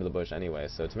Zyril go into the bush anyway,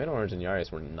 so Tomato Orange and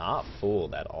Yarius were not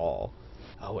fooled at all.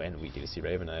 Oh, and we do see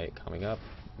Raven Knight coming up.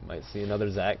 Might see another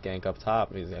Zac gank up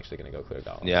top. He's actually going to go clear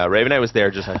golems. Yeah, Raven Knight was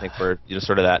there just, I think, for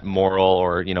sort of that moral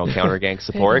or counter gank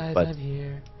support. Hey guys, but I'm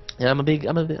here. Yeah, I'm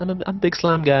a big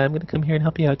slime guy. I'm going to come here and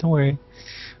help you out. Don't worry. I'm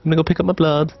going to go pick up my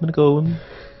blood. I'm going to go and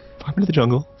farm into the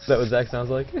jungle. Is that what Zac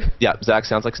sounds like? Yeah, Zac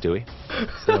sounds like Stewie.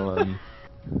 So,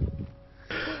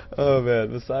 Oh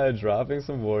man, Messiah dropping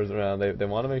some wards around. They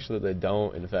want to make sure that they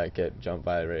don't, in fact, get jumped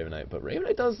by Raven Knight. But Raven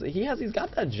Knight does. He's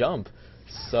got that jump,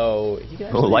 so he can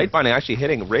actually. Light Binding actually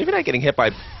hitting. Raven Knight getting hit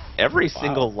by every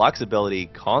single Lux ability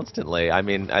constantly. I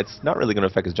mean, it's not really going to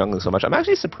affect his jungling so much. I'm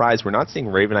actually surprised we're not seeing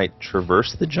Raven Knight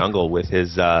traverse the jungle with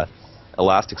his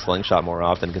elastic slingshot more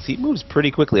often, because he moves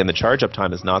pretty quickly and the charge up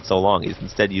time is not so long. He's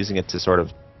instead using it to sort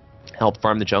of help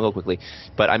farm the jungle quickly.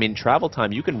 But I mean, travel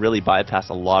time, you can really bypass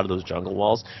a lot of those jungle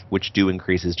walls, which do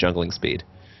increase his jungling speed.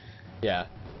 Yeah.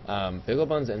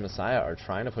 BiggleBuns and Messiah are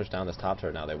trying to push down this top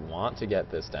turret now. They want to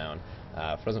get this down.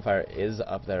 Frozen Fire is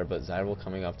up there, but Zyril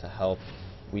coming up to help.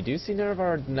 We do see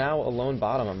Nerevar now alone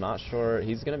bottom. I'm not sure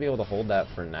he's going to be able to hold that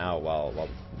for now while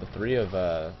the three of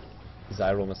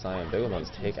Zyril, Messiah, and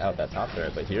BiggleBuns take out that top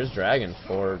turret. But here's Dragon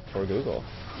for Google.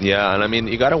 Yeah, and I mean,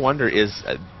 you got to wonder, is...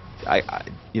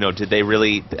 did they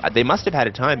really... They must have had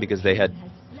a time, because they had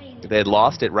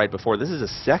lost it right before. This is a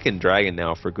second dragon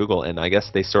now for Google, and I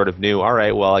guess they sort of knew, all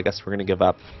right, well, I guess we're going to give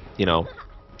up,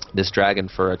 this dragon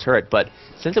for a turret. But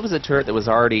since it was a turret that was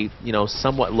already,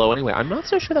 somewhat low anyway, I'm not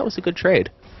so sure that was a good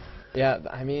trade. Yeah,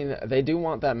 I mean, they do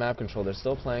want that map control. They're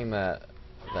still playing that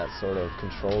sort of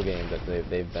control game that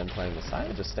they've been playing.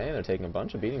 Messiah just staying there taking a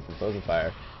bunch of beating from Frozen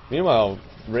Fire. Meanwhile,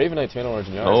 Raven Knight, Tomato Orange,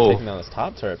 and Yara is taking down this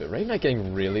top turret, but Raven Knight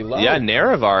getting really low. Yeah,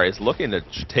 Nerevar is looking to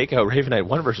take out Raven Knight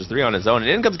 1 versus 3 on his own,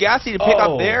 and in comes Gassy to pick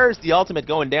up. There's the ultimate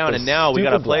going down, and now we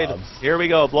got to play. Here we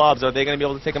go, Blobs. Are they going to be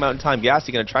able to take him out in time?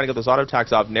 Gassy going to try to get those auto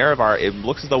attacks off. Nerevar, it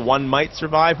looks as though one might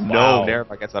survive. Wow. No,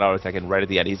 Nerevar gets that auto attack in right at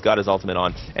the end. He's got his ultimate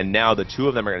on, and now the two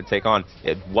of them are going to take on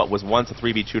what was once a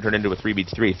 3v2 turned into a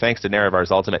 3v3 thanks to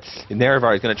Nerevar's ultimate. And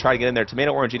Nerevar is going to try to get in there.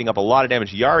 Tomato Orange eating up a lot of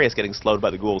damage. Yari is getting slowed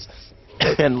by the ghouls.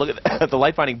 And look at that, the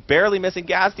light finding barely missing.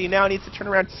 Gassy now needs to turn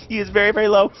around. He is very, very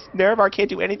low. Nerevar can't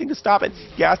do anything to stop it.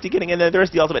 Gassy getting in there.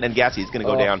 There's the ultimate, and Gassy is going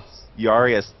to go down.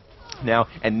 Yarius now,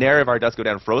 and Nerevar does go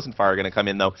down. Frozen Fire going to come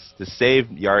in, though, to save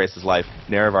Yarius' life.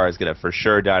 Nerevar is going to for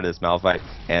sure die to this Malphite,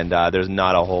 and there's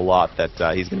not a whole lot that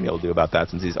he's going to be able to do about that,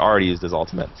 since he's already used his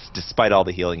ultimate, despite all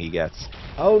the healing he gets.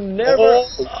 Oh, Nerevar!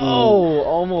 Oh,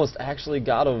 almost actually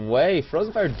got away.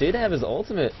 Frozen Fire did have his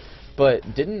ultimate, but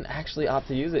didn't actually opt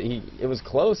to use it. It was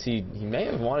close. He may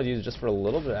have wanted to use it just for a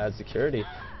little bit of added security.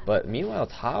 But meanwhile,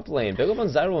 top lane,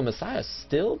 BiggleBuns, Zyril, and Messiah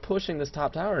still pushing this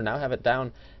top tower and now have it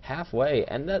down halfway.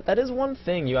 And that is one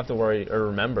thing you have to worry or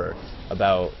remember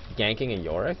about ganking a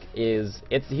Yorick is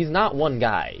he's not one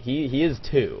guy. He is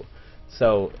two.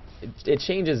 So it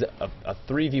changes a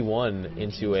 3v1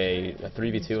 into a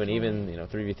 3v2 and even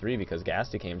 3v3 because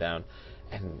Gasty came down,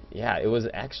 and yeah, it was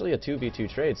actually a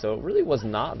 2v2 trade, so it really was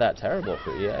not that terrible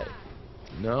for EA.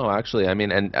 No, actually, I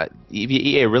mean, and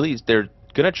EA really, they're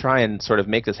going to try and sort of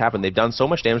make this happen. They've done so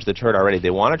much damage to the turret already.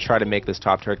 They want to try to make this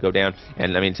top turret go down.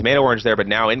 And, I mean, Tomato Orange there, but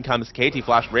now in comes KT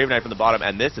Flash, Raven Knight from the bottom,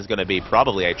 and this is going to be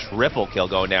probably a triple kill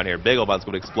going down here. Bigglebun's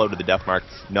going to explode to the death mark.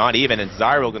 Not even, and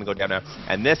Zyro going to go down now.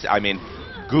 And this, I mean,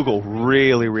 Google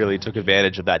really, really took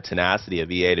advantage of that tenacity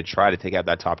of EA to try to take out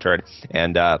that top turret.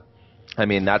 And, I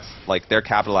mean, that's, like, they're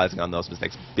capitalizing on those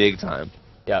mistakes big time.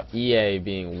 Yeah, EA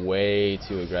being way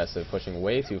too aggressive, pushing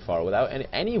way too far without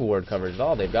any ward coverage at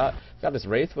all. They've got this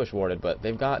Wraith Push warded, but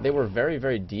they were very,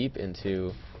 very deep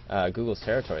into Google's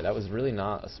territory. That was really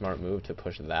not a smart move to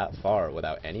push that far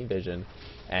without any vision.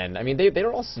 And I mean, they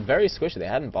were all very squishy. They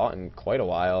hadn't bought in quite a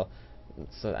while,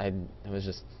 so it was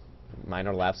just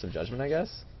minor lapse of judgment, I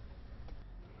guess.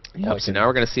 Yeah. So now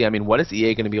we're going to see. I mean, what is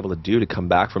EA going to be able to do to come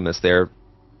back from this? They're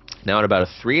now at about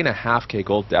a 3.5K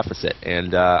gold deficit,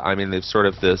 and I mean, they've sort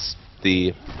of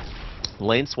the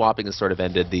lane swapping has sort of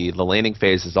ended. The laning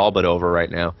phase is all but over right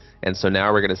now, and so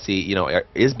now we're going to see,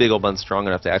 is Bigglebun strong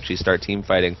enough to actually start team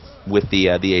fighting with the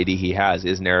AD he has?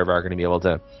 Is Nerevar going to be able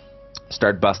to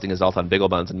start busting his ult on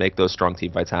Bigglebuns and make those strong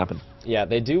team fights happen? Yeah,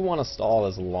 they do want to stall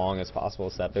as long as possible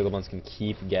so that Bigglebuns can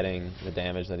keep getting the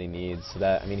damage that he needs. So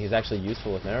that, I mean, he's actually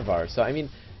useful with Nerevar. So I mean,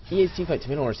 EA's teamfight,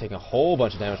 Tomato Orange taking a whole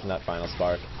bunch of damage from that final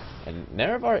spark. And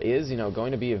Nerevar is,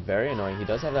 going to be very annoying. He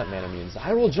does have that mana immune.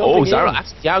 Zyro jumping in. Zyro,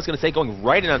 yeah, I was going to say going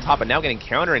right in on top, and now getting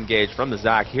counter-engaged from the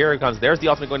Zac. Here it comes. There's the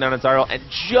ultimate going down on Zyro, and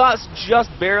just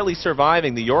barely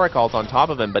surviving the Yorick ult on top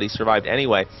of him, but he survived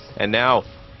anyway. And now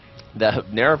the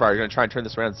Nerevar are going to try and turn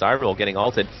this around. Zyro getting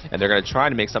ulted, and they're going to try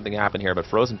to make something happen here, but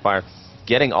Frozen Fire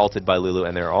getting ulted by Lulu,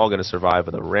 and they're all going to survive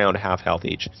with around half health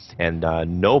each, and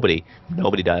nobody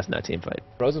dies in that team fight.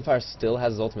 Frozen Fire still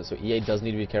has his ultimate, so EA does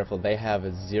need to be careful. They have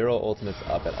 0 ultimates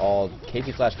up at all.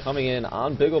 KT Flash coming in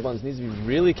on Bigglebuns needs to be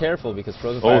really careful because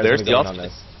Frozen Fire is going on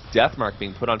this. Death Mark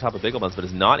being put on top of Bigglebuns, but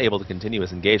is not able to continue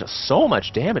his engage. So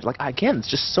much damage. Like, again, it's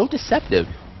just so deceptive.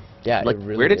 Yeah, like, it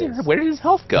really where did his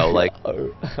health go? Like,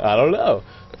 I don't know.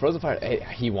 Frozen Fire, hey,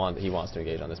 he wants to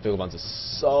engage on this. Bigglebun's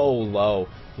is so low.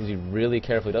 He needs to be really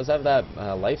careful. He does have that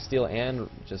lifesteal and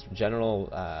just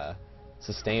general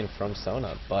sustain from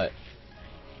Sona, but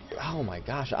oh my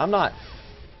gosh, I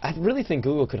really think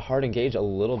Google could hard engage a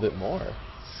little bit more.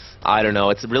 I don't know.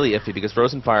 It's really iffy because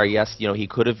Frozen Fire, yes, he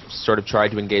could have sort of tried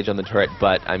to engage on the turret,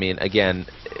 but I mean, again,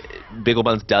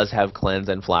 Bigglebuns does have cleanse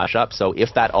and flash up, so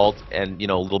if that ult and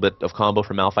a little bit of combo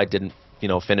from Malphite didn't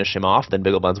finish him off, then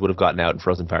Bigglebuns would have gotten out, and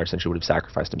Frozen Fire essentially would have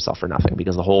sacrificed himself for nothing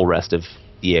because the whole rest of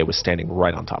EA was standing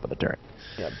right on top of the turret.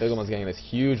 Yeah, Bigglebuns getting this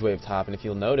huge wave top, and if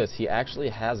you'll notice, he actually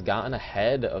has gotten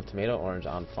ahead of Tomato Orange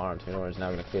on farm. Tomato Orange is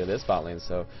now going to clear this bot lane,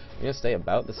 so you're going to stay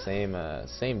about the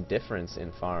same difference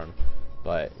in farm.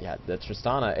 But yeah, the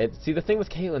Tristana. See, the thing with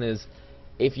Caitlyn is,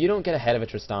 if you don't get ahead of a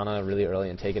Tristana really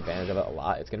early and take advantage of it a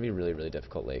lot, it's going to be really, really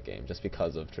difficult late game just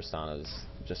because of Tristana's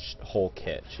just whole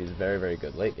kit. She's very, very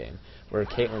good late game, where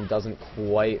Caitlyn doesn't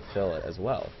quite fill it as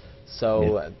well.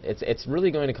 So yeah, it's really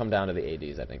going to come down to the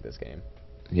ADs, I think, this game.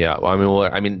 Yeah, well,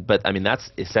 I mean,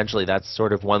 that's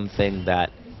sort of one thing that,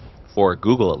 for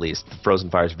Google at least, Frozen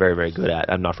Fire is very, very good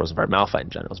at. I'm not Frozen Fire, Malphite in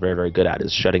general is very, very good at,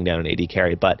 is shutting down an AD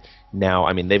carry. But now,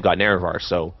 I mean, they've got Nerevar,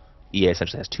 so EA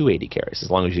essentially has 2 AD carries. As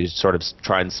long as you sort of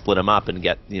try and split them up and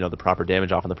get the proper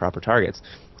damage off on the proper targets,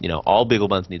 all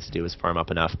Bigglebuns needs to do is farm up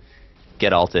enough,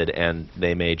 get ulted, and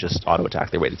they may just auto attack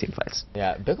their way to team fights.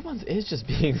 Yeah, Bigglebuns is just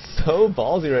being so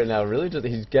ballsy right now. Really,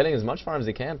 he's getting as much farm as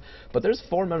he can. But there's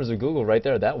 4 members of Google right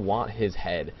there that want his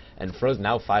head, and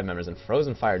now 5 members. And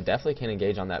Frozen Fire definitely can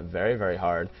engage on that very, very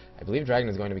hard. I believe Dragon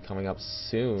is going to be coming up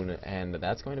soon, and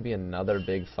that's going to be another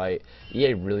big fight.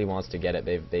 EA really wants to get it.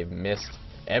 They've missed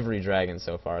every Dragon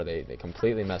so far. They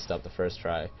completely messed up the first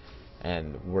try,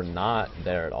 and we're not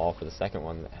there at all for the second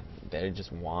one. They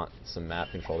just want some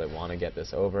map control. They want to get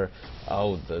this over.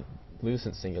 Oh, the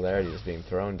Lucent Singularity is being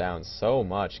thrown down so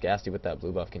much. Gasty with that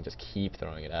blue buff can just keep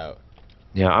throwing it out.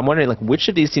 Yeah, I'm wondering, like, which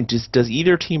of these teams, does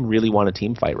either team really want a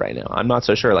team fight right now? I'm not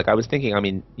so sure. Like, I was thinking, I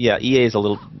mean, yeah, EA is a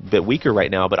little bit weaker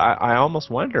right now, but I almost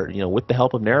wonder, with the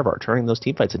help of Nerevar, turning those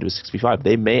team fights into a 6v5,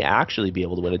 they may actually be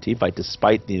able to win a team fight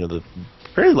despite, the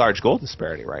very large goal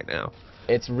disparity right now.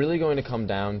 It's really going to come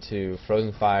down to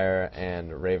Frozen Fire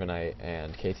and Raven Knight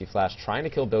and KT Flash trying to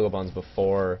kill Bigglebuns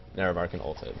before Nerevar can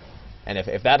ult it. And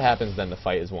if that happens, then the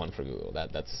fight is won for Google.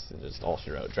 That's just all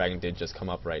she wrote. Dragon did just come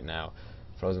up right now.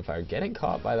 Frozen Fire getting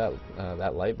caught by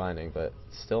that light binding, but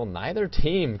still neither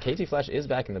team. KT Flash is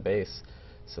back in the base.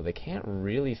 So they can't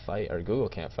really fight, or Google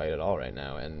can't fight at all right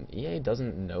now, and EA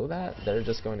doesn't know that. They're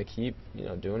just going to keep,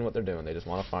 doing what they're doing. They just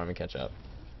want to farm and catch up.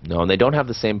 No, and they don't have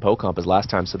the same po-comp as last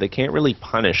time, so they can't really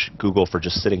punish Google for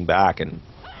just sitting back and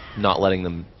not letting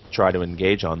them try to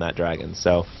engage on that dragon.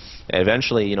 So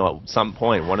eventually, at some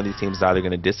point, one of these teams is either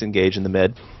going to disengage in the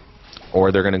mid,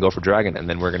 or they're going to go for dragon, and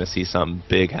then we're going to see something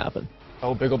big happen.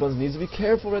 Oh, Big Ol' Buns needs to be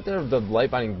careful right there. The light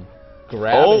binding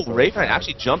grab. Oh, Raven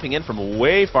actually jumping in from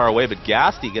way far away, but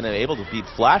Gasty going to be able to be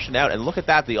flashing out, and look at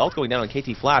that, the ult going down on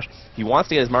KT Flash. He wants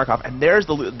to get his mark off, and there's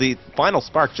the final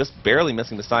spark, just barely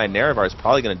missing the side. Nerevar is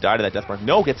probably going to die to that death mark.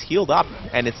 No, gets healed up,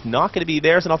 and it's not going to be.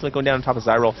 There's an ultimate going down on top of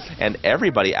Zyril, and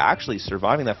everybody actually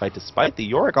surviving that fight, despite the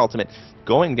Yorick ultimate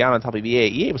going down on top of EA.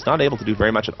 EA was not able to do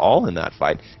very much at all in that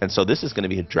fight, and so this is going to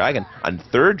be a dragon, a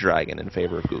third dragon in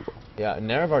favor of Google. Yeah,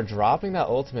 Nerevar dropping that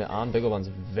ultimate on Big Ol' Buns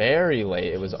very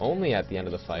late. It was only at the end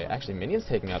of the fight. Actually, Minions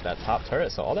taking out that top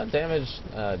turret, so all that damage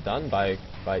done by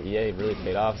EA really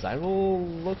paid off.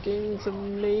 Zyril looking to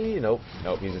me. Nope,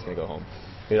 he's just going to go home.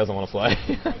 He doesn't want to play.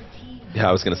 Yeah,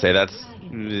 I was going to say, that's,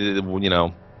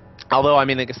 although, I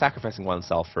mean, sacrificing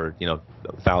oneself for,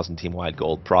 1,000 team-wide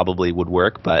gold probably would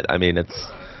work, but, I mean,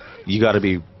 you got to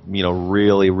be,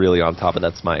 really, really on top of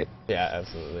that smite. Yeah,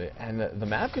 absolutely. And the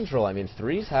map control, I mean,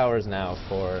 3 towers now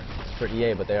for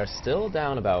EA, but they are still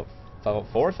down about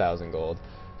 4,000 gold.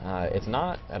 It's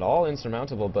not at all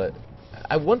insurmountable, but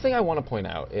one thing I want to point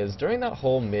out is during that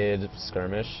whole mid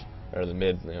skirmish, or the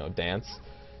mid, dance,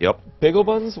 Yep. Big Ol'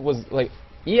 Buns was,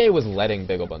 EA was letting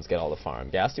Big Ol' Buns get all the farm.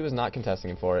 Gasty was not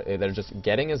contesting him for it. They're just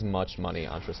getting as much money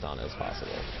on Tristana as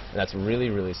possible. And that's really,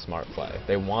 really smart play.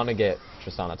 They want to get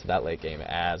Tristana to that late game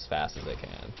as fast as they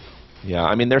can. Yeah,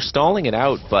 I mean, they're stalling it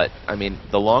out, but, I mean,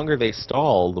 the longer they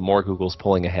stall, the more Google's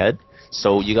pulling ahead.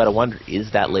 So you got to wonder,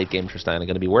 is that late game Tristana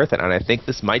going to be worth it? And I think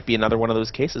this might be another one of those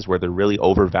cases where they're really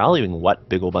overvaluing what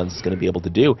Big Ol' Buns is going to be able to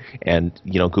do. And,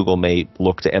 Google may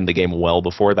look to end the game well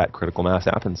before that critical mass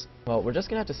happens. Well, we're just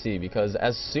going to have to see, because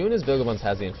as soon as Big Ol' Buns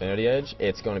has the Infinity Edge,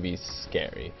 it's going to be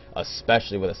scary,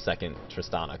 especially with a second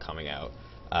Tristana coming out.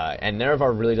 And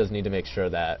Nerevar really does need to make sure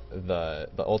that the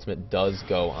ultimate does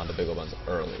go onto Big Ol' Buns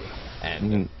early.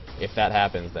 And if that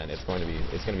happens, then it's going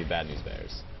to be bad news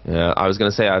bears. Yeah, I was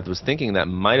going to say, I was thinking that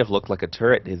might have looked like a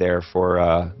turret there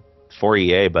for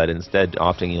EA, but instead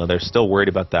opting, they're still worried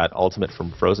about that ultimate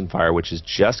from Frozen Fire, which is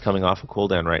just coming off a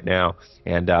cooldown right now.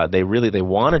 And they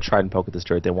want to try and poke at this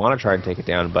turret. They want to try and take it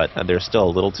down, but they're still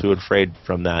a little too afraid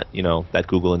from that, that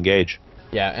Google engage.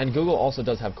 Yeah, and Google also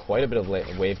does have quite a bit of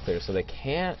wave clear, so they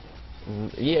can't.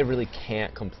 EA really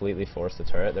can't completely force the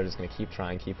turret. They're just going to keep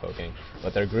trying, keep poking.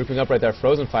 But they're grouping up right there.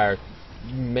 Frozen Fire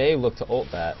may look to ult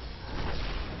that.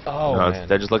 Oh, no, man.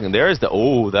 They're just looking. There's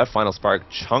that final spark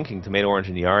chunking Tomato Orange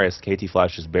and Yaris. KT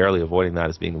Flash just barely avoiding that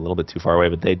as being a little bit too far away.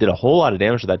 But they did a whole lot of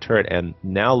damage to that turret. And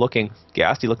now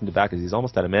Gasty looking to back as he's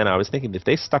almost out of mana. I was thinking if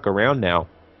they stuck around now,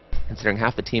 considering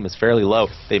half the team is fairly low,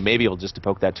 they may be able just to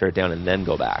poke that turret down and then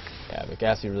go back. Yeah, but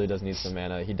Gasty really does need some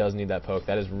mana. He does need that poke.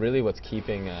 That is really what's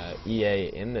keeping EA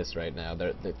in this right now.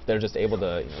 They're just able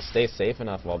to stay safe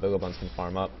enough while Big Ol' Buns can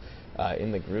farm up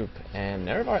in the group. And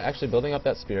Nerevar actually building up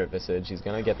that Spirit Visage. He's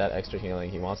going to get that extra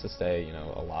healing. He wants to stay,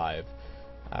 alive.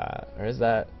 Or is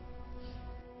that...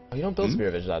 Oh, you don't build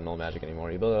Spirit Visage out of Null Magic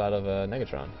anymore. You build it out of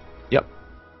Negatron. Yep.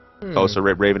 Oh, so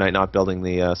Raven Knight not building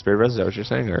the Spirit Visage, is that what you're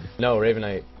saying? Or? No, Raven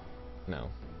Knight... No.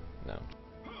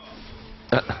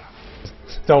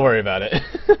 Don't worry about it.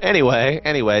 Anyway,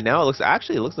 now it looks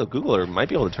like Google might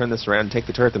be able to turn this around and take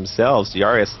the turret themselves.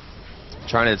 Darius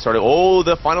trying to sort of,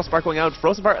 the final spark going out.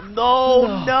 Frozen Fire.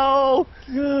 No.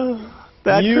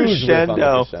 That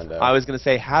crescendo. I was going to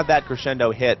say, had that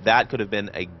crescendo hit, that could have been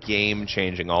a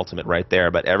game-changing ultimate right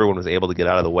there, but everyone was able to get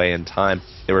out of the way in time.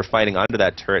 They were fighting under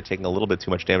that turret, taking a little bit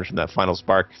too much damage from that final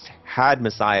spark. Had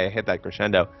Messiah hit that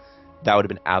crescendo, that would have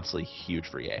been absolutely huge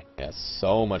for EA. Yeah,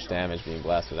 so much damage being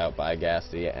blasted out by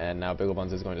Gasty, and now Big Ol'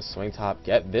 Buns is going to swing top,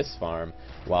 get this farm,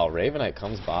 while Raven Knight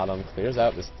comes bottom, clears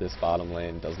out this bottom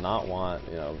lane, does not want,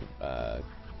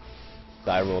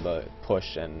 Zyril to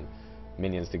push and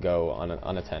minions to go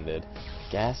unattended.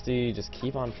 Gasty, just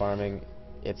keep on farming.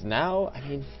 It's now,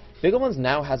 Big Ol' Buns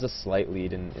now has a slight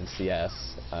lead in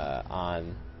CS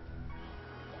on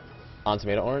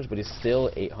Tomato Orange, but he's still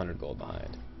 800 gold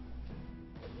behind.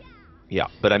 Yeah,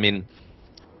 but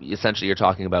essentially you're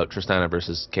talking about Tristana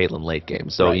versus Caitlyn late game.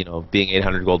 So, right. Being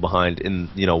 800 gold behind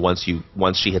once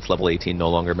she hits level 18 no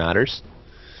longer matters.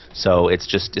 So it's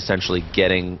just essentially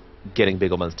getting getting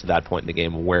Bigglemon's to that point in the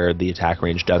game where the attack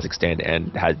range does extend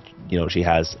and she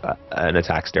has an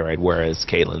attack steroid, whereas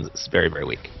Caitlyn's is very, very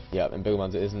weak. Yep, and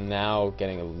Bigglemon's is now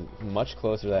getting much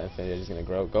closer to that infinity. He's going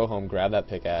to go home, grab that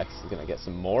pickaxe. He's going to get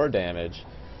some more damage.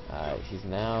 He's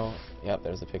now, yep,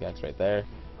 there's the pickaxe right there.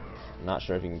 I'm not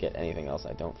sure if he can get anything else.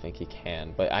 I don't think he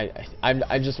can. But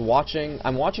I'm just watching.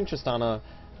 I'm watching Tristana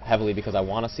heavily because I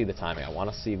want to see the timing. I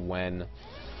want to see when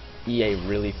EA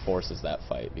really forces that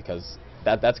fight, because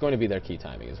that's going to be their key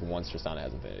timing, is once Tristana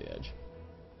has Infinity Edge.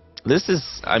 This is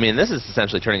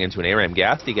essentially turning into an ARAM.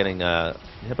 Gasty getting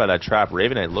hit by that trap.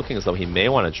 Ravenite looking as though he may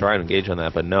want to try and engage on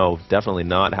that, but no, definitely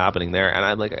not happening there. And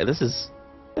I'm like,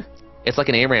 it's like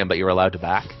an ARAM, but you're allowed to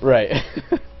back. Right.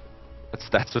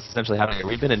 That's what's essentially happening.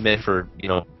 We've been in mid for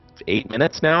 8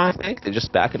 minutes now, I think. They're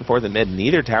just back and forth in mid.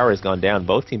 Neither tower has gone down.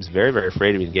 Both teams very, very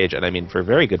afraid to engage, and I mean for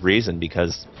very good reason,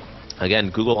 because again,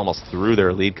 Google almost threw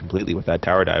their lead completely with that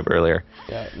tower dive earlier.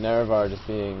 Yeah, Nerevar just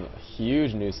being a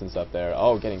huge nuisance up there.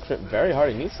 Oh, getting crit very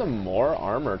hard. He needs some more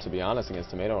armor, to be honest, against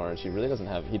Tomato Orange. He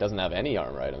doesn't have any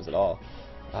armor items at all.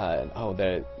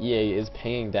 The EA is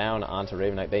paying down onto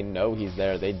Ravenite. They know he's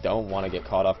there. They don't want to get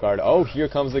caught off guard. Oh, here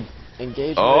comes the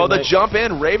engagement. Oh, the jump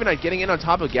in. Ravenite getting in on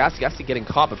top of Gasty. Gasty getting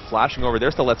caught, but flashing over.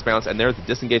 There's the Let's Bounce, and there's the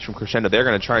disengage from Crescendo. They're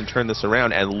going to try and turn this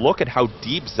around, and look at how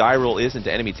deep Zyril is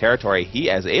into enemy territory. He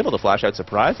is able to flash out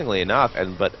surprisingly enough,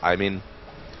 but I mean...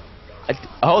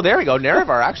 Oh, there we go.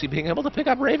 Nerevar actually being able to pick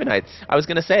up Ravenite. I was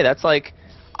going to say, that's like...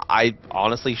 I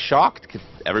honestly shocked because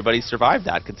everybody survived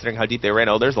that, considering how deep they ran.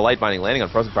 Oh, there's the Light Binding landing on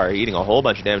Frozen Fire, eating a whole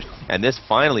bunch of damage, and this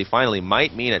finally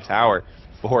might mean a tower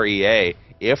for EA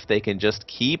if they can just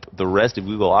keep the rest of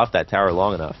Google off that tower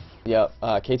long enough. Yep,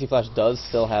 KT Flash does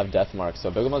still have death marks, so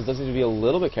Bigglemon's does need to be a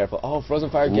little bit careful. Oh, Frozen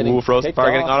Fire getting Frozen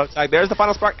Fire getting auto-attack. There's the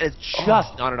final spark, and it's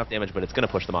just not enough damage, but it's going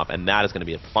to push them off, and that is going to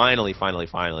be finally,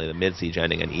 the mid-siege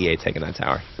ending, and EA taking that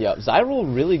tower. Yeah,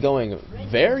 Zyril really going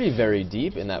very, very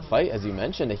deep in that fight, as you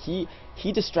mentioned.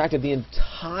 He distracted the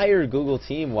entire Google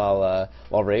team while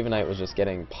Ravenite was just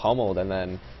getting pummeled, and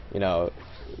then,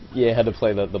 EA had to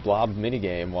play the blob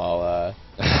minigame while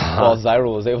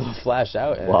Zyril was able to flash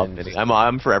out.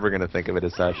 I'm forever going to think of it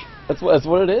as such. That's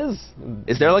what it is.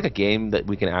 Is there like a game that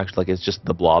we can actually, it's just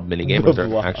the blob minigame? Or is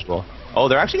there actual? Oh,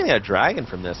 they're actually getting a dragon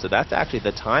from this, so that's actually,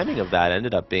 the timing of that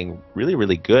ended up being really,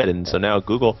 really good, and so now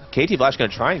Google, KT Flash going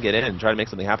to try and get in and try to make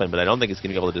something happen, but I don't think it's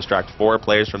going to be able to distract 4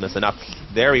 players from this enough.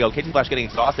 There we go, KT Flash getting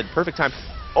exhausted, perfect time.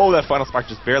 Oh, that final spark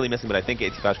just barely missing, but I think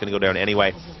KT Flash is going to go down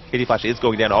anyway. KT Flash is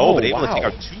going down. Oh, but able to take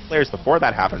out 2 players before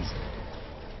that happens.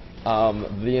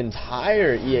 The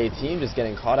entire EA team just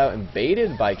getting caught out and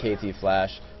baited by KT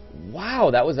Flash.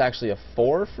 Wow, that was actually a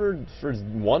 4 for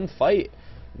 1 fight,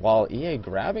 while EA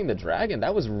grabbing the dragon.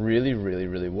 That was really, really,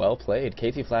 really well played.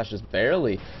 KT Flash just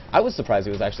barely. I was surprised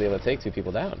he was actually able to take 2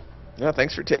 people down. Yeah,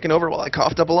 thanks for taking over while I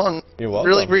coughed up a lung. You're welcome.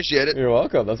 Really appreciate it. You're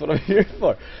welcome. That's what I'm here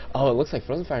for. Oh, it looks like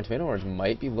Frozen Fire and Tomato Orange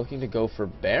might be looking to go for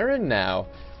Baron now.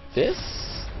 This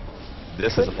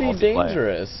could be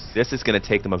dangerous. This is going to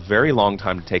take them a very long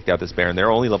time to take out this Baron.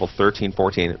 They're only level 13,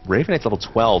 14. Ravenite's level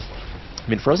 12. I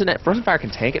mean, Frozen Fire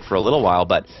can tank it for a little while,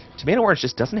 but Tomato Orange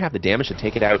just doesn't have the damage to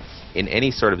take it out in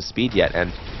any sort of speed yet.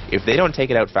 And if they don't take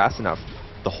it out fast enough,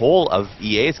 the whole of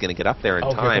EA is going to get up there in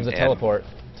time. Here comes a teleport.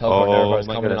 Nerevar's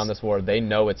coming in on this ward. They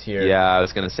know it's here. Yeah, I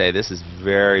was going to say, this is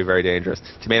very, very dangerous.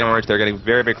 Tomato Orange, they're getting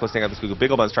very, very close to taking out this Google.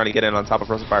 Bigglemon's trying to get in on top of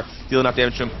Frozen Fire, deal enough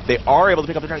damage to him. They are able to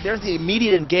pick up the target. There's the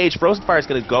immediate engage. Frozen Fire is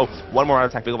going to go. One more auto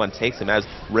attack. Bigglemon takes him as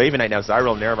Ravenite, now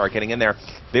Zyril and Nerevar getting in there.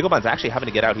 Bigglemon's actually having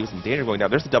to get out. He was in danger going down.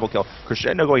 There's the double kill.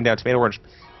 Crescendo going down. Tomato Orange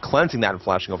cleansing that and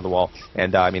flashing over the wall.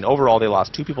 And, I mean, overall, they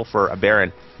lost 2 people for a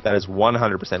Baron. That is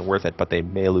 100% worth it, but they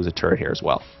may lose a turret here as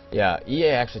well. Yeah, EA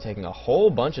actually taking a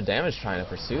whole bunch of damage trying to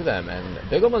pursue them, and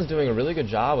Bigglemon's doing a really good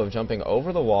job of jumping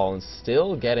over the wall and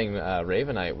still getting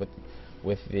Ravenite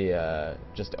with the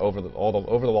just over the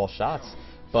wall shots.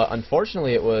 But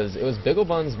unfortunately, it was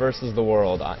Bigglemon's versus the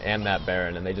world and that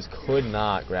Baron, and they just could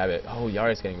not grab it. Oh,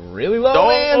 Yari's getting really low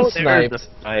and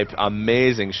sniped.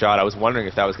 Amazing shot. I was wondering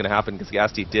if that was going to happen because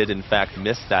Gasty did in fact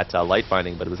miss that light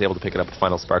binding, but was able to pick it up with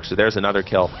final spark. So there's another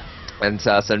kill. And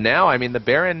so now, I mean, the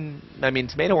Baron,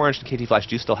 Tomato Orange and KT Flash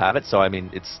do still have it, so I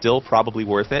mean, it's still probably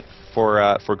worth it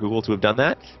for Google to have done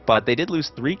that. But they did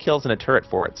lose 3 kills and a turret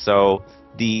for it, so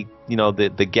the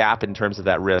gap in terms of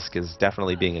that risk is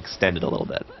definitely being extended a little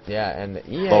bit. Yeah, and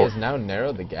EA has now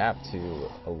narrowed the gap to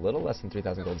a little less than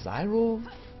 3,000 gold. Zyril,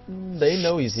 they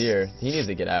know he's here. He needs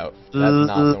to get out. That's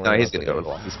not somewhere. No, he's gonna go to the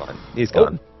wall. He's fine. He's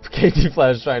gone. KT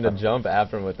Flash trying to jump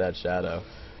after him with that shadow.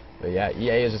 But yeah,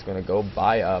 EA is just going to go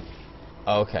buy up.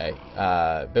 Okay,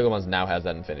 Bigglemon's now has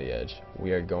that Infinity Edge.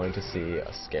 We are going to see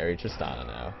a scary Tristana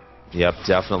now. Yep,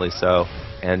 definitely so.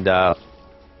 And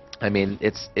I mean,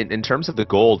 it's in terms of the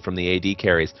gold from the AD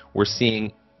carries, we're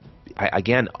seeing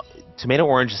again, Tomato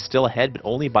Orange is still ahead, but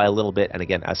only by a little bit. And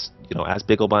again, as as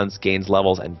Buns gains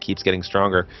levels and keeps getting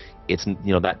stronger, it's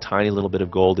that tiny little bit of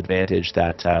gold advantage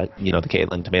that the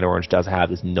Caitlyn Tomato Orange does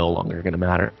have is no longer going to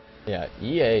matter. Yeah,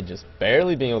 EA just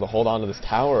barely being able to hold on to this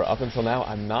tower up until now.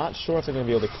 I'm not sure if they're going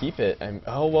to be able to keep it. And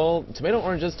oh well, Tomato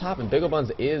Orange is top, and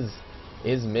Buns is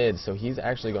mid, so he's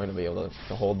actually going to be able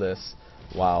to hold this.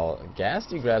 While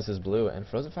Gasty grabs his blue, and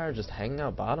Frozen Fire just hanging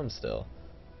out bottom still.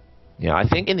 Yeah, I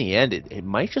think in the end, it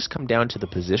might just come down to the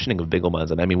positioning of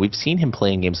Buns. And I mean, we've seen him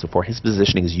playing games before. His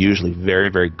positioning is usually very,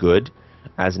 very good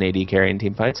as an AD carry in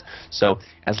team fights. So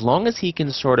as long as he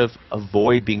can sort of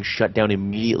avoid being shut down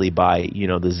immediately by,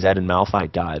 the Zed and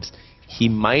Malphite dives, he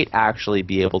might actually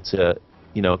be able to,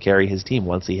 carry his team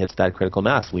once he hits that critical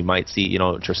mass. We might see,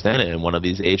 Tristana in one of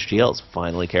these AHGLs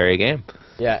finally carry a game.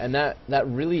 Yeah, and that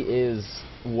really is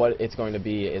what it's going to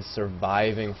be, is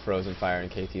surviving Frozen Fire and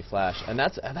KT Flash. And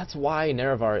that's why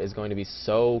Nerevar is going to be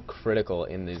so critical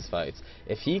in these fights.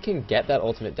 If he can get that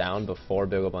ultimate down before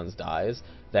Buns dies,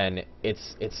 then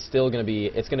it's still going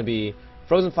to be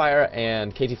Frozen Fire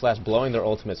and KT Flash blowing their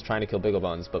ultimates trying to kill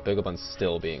Buns, but Buns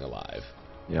still being alive.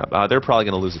 Yeah, they're probably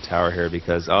going to lose a tower here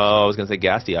because, I was going to say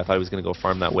Gasty. I thought he was going to go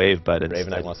farm that wave, but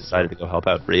instead he decided to go help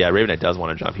out. Yeah, Raven Knight does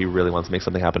want to jump. He really wants to make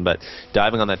something happen, but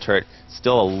diving on that turret,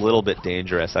 still a little bit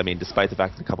dangerous. I mean, despite the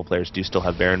fact that a couple players do still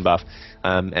have Baron buff,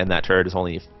 and that turret is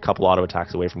only a couple auto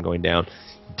attacks away from going down,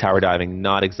 tower diving,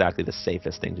 not exactly the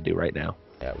safest thing to do right now.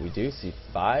 Yeah, we do see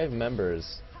 5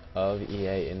 members of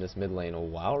EA in this mid lane.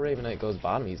 While Raven Knight goes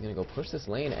bottom, he's going to go push this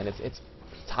lane, and it's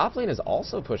top lane is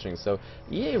also pushing, so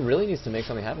EA really needs to make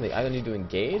something happen. They either need to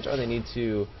engage or they need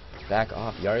to back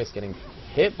off. Yarius getting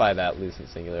hit by that Lucent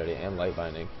Singularity and Light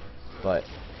Binding, but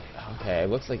okay, it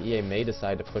looks like EA may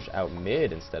decide to push out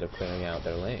mid instead of clearing out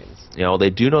their lanes. They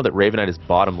do know that Raven Knight is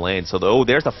bottom lane, so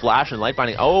there's the flash and Light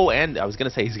Binding. Oh, and I was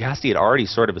going to say, Gasty had already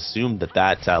sort of assumed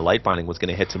that Light Binding was going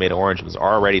to hit Tomato Orange and was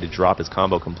already to drop his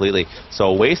combo completely. So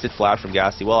a wasted flash from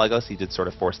Gasty. Well, I guess he did sort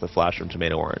of force the flash from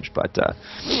Tomato Orange, but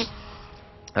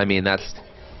I mean, that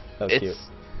was cute.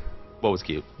 What was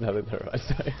cute? Nothing, never mind,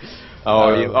 sorry.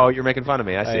 Oh, you're making fun of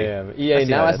me. I see. I am. EA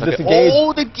now has to okay. disengage.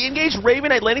 Oh, the engaged Raven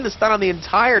Knight landing the stun on the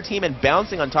entire team and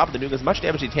bouncing on top of the nuke as much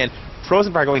damage as he can.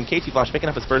 Frozen Fire going KT Flash, picking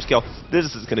up his first kill. This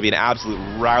is going to be an absolute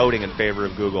routing in favor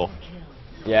of Google.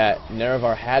 Yeah,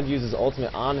 Nerevar had used his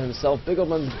ultimate on himself.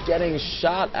 Buns getting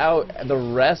shot out, the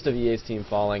rest of EA's team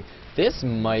falling. This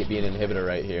might be an inhibitor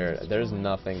right here. There's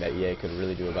nothing that EA could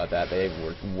really do about that. They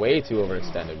were way too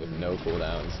overextended with no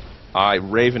cooldowns.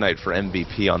 Raven Knight for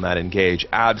MVP on that engage.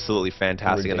 Absolutely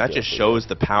fantastic. And that just shows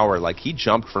the power. Like, he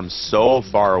jumped from so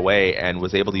far away and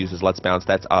was able to use his Let's Bounce.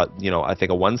 That's, I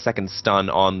think a 1-second stun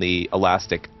on the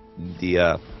elastic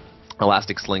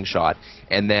slingshot.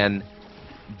 And then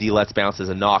the Let's Bounce is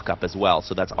a knock-up as well.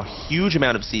 So that's a huge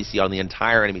amount of CC on the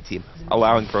entire enemy team,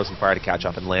 allowing Frozen Fire to catch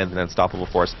up and land an unstoppable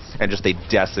force. And just they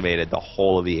decimated the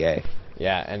whole of EA.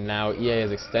 Yeah, and now EA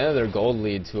has extended their gold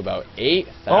lead to about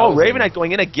 8,000. Oh, Raven Knight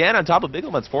going in again on top of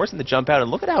Buns, forcing the jump out. And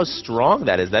look at how strong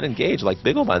that is, that engage. Like,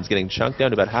 Buns getting chunked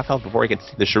down to about half health before he can...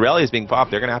 The Shirelli is being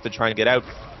popped. They're going to have to try and get out.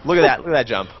 Look at that. Look at that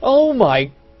jump. Oh, my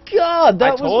God.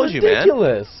 That was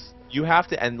ridiculous. You have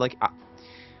to... And, like...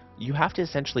 you have to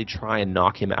essentially try and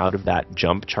knock him out of that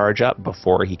jump charge up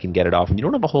before he can get it off. And you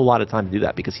don't have a whole lot of time to do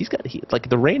that because he's got like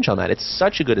the range on that. It's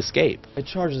such a good escape. It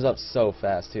charges up so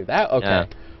fast too. Okay. Yeah.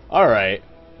 All right.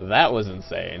 That was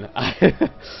insane.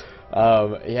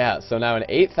 Yeah, so now an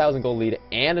 8,000 gold lead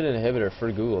and an inhibitor for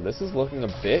Google. This is looking a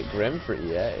bit grim for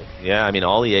EA. Yeah, I mean,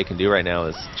 all EA can do right now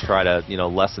is try to,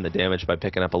 lessen the damage by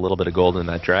picking up a little bit of gold in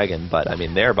that dragon. But, I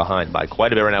mean, they're behind by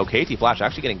quite a bit right now. KT Flash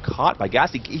actually getting caught by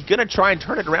Gasty. He's going to try and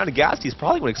turn it around, and Gasty's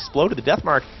probably going to explode to the death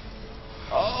mark.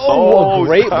 Oh,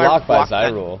 great block by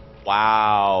Zyrule.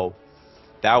 Wow.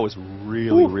 That was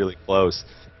really, really close.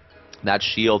 That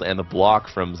shield and the block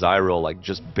from Zyrule, like,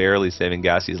 just barely saving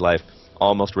Gasty's life.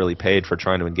 Almost really paid for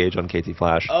trying to engage on KT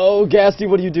Flash. Oh, Gasty,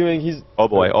 what are you doing? He's... Oh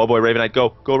boy, Raven Knight,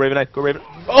 go. Go, Raven Knight, go, Raven.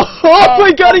 Oh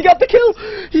my God, he got the kill!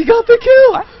 He got the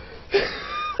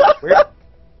kill!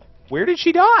 Where did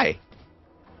she die?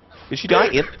 Did she die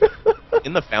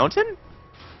in the fountain?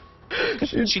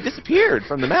 She disappeared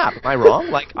from the map. Am I wrong?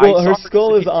 Like, well, her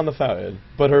skull is on the fountain,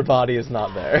 but her body is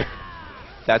not there.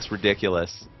 That's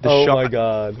ridiculous. Oh my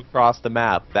God! Across the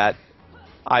map, that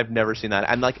I've never seen that.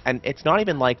 And it's not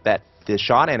even like that. The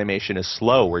shot animation is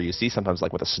slow, where you see sometimes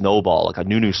like with a snowball, like a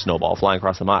Nunu snowball flying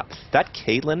across the map. That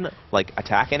Caitlyn like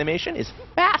attack animation is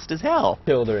fast as hell.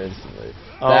 Killed her instantly.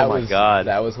 Oh my God,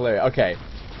 that was hilarious. Okay,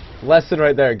 Lesson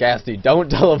right there, Gasty. Don't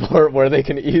teleport where they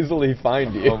can easily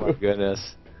find you. Oh my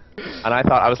goodness. And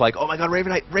I was like, oh my god,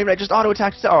 Ravenite just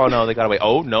auto-attacked. Oh no, they got away.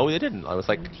 Oh no, they didn't. I was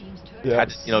like, had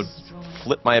to, you know,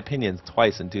 flip my opinions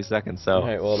twice in 2 seconds. So.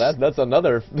 Right, well, that's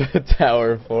another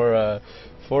tower for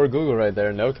Google right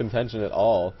there. No contention at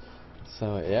all.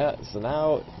 So yeah, so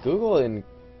now Google in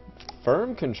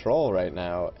firm control right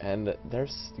now, and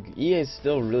EA's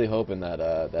still really hoping that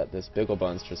that this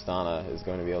Bigglebuns Tristana is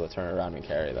going to be able to turn around and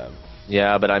carry them.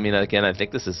 Yeah, but I mean, again, I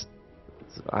think this is,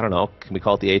 I don't know, can we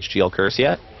call it the AHGL curse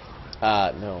yet?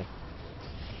 No.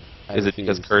 Is it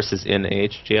because curse is in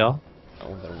AHGL?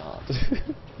 No, they're not.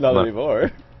 Not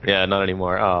anymore. Yeah, not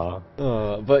anymore.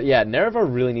 Oh. But yeah, Nerva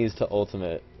really needs to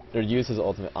use his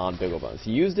ultimate on Bigglebuns.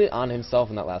 He used it on himself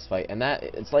in that last fight, and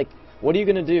it's like, what are you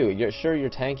gonna do? You're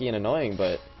tanky and annoying,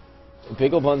 but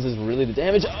Bigglebuns is really the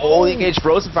damage. Oh, the engaged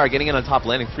Frozenfire getting in on top,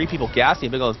 landing 3 people, Gassy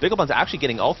and Bigglebuns. Bigglebuns actually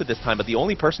getting ulted this time, but the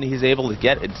only person he's able to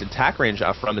get into attack range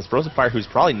from is Frozenfire, who's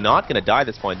probably not going to die at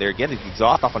this point. They're getting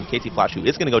exhaust off on KT Flash, who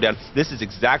is going to go down. This is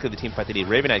exactly the team fight they need.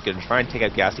 Ravenite going to try and take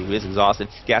out Gassy, who is exhausted.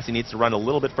 Gassy needs to run a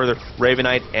little bit further.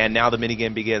 Ravenite, and now the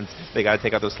minigame begins. They got to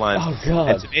take out those slimes. Oh, God.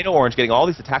 And Tomato Orange getting all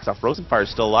these attacks off. Frozenfire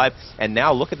is still alive, and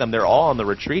now look at them. They're all on the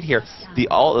retreat here. I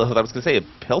was going to say, a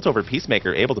Piltover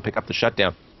Peacemaker able to pick up the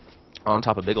shutdown on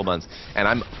top of Bigglebuns, and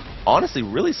I'm honestly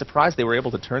really surprised they were able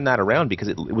to turn that around, because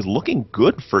it was looking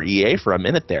good for EA for a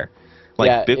minute there. Like,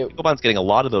 yeah, Bigglebuns getting a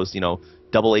lot of those, you know,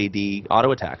 double AD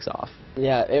auto attacks off.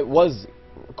 Yeah, it was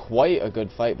quite a good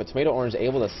fight, but Tomato Orange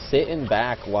able to sit in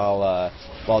back while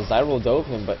Zyril dove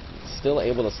him, but still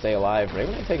able to stay alive.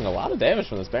 Ravenite taking a lot of damage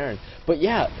from this Baron. But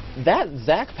yeah, that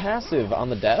Zac passive on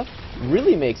the death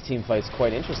really makes team fights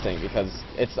quite interesting, because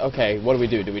it's, okay, what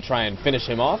do? Do we try and finish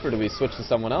him off, or do we switch to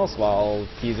someone else while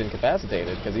he's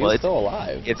incapacitated, because he's still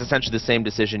alive? It's essentially the same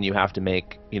decision you have to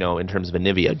make, you know, in terms of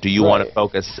Anivia. Do you want to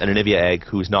focus an Anivia egg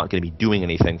who's not going to be doing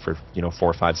anything for, you know, 4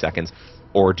 or 5 seconds,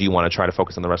 or do you want to try to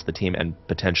focus on the rest of the team and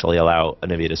potentially allow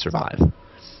Anivia to survive?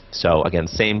 So again,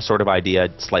 same sort of idea,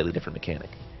 slightly different mechanic.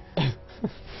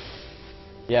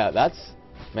 Yeah,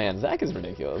 man, Zac is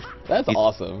ridiculous. That's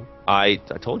awesome. I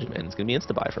told you, man, it's gonna be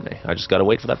insta-buy for me. I just gotta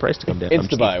wait for that price to come down.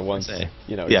 Insta-buy once,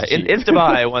 you know. Yeah,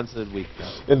 insta-buy once a week.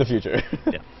 In the future.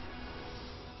 Yeah.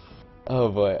 Oh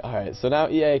boy. All right. So now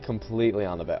EA completely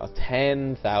on the bet.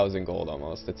 10,000 gold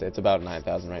almost. It's about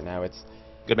 9,000 right now. It's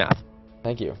good math.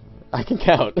 Thank you. I can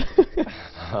count.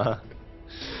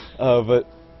 But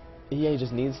EA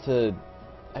just needs to.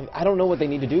 I don't know what they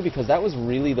need to do, because that was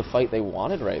really the fight they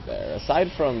wanted right there. Aside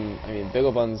from, I mean,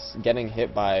 Bigglebuns getting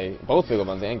hit by, both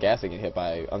Bigglebuns and Gassy getting hit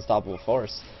by Unstoppable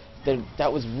Force,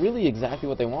 that was really exactly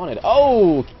what they wanted.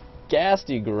 Oh!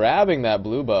 Gasty grabbing that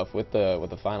blue buff with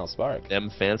the final spark. Them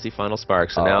fancy final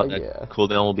sparks. So now that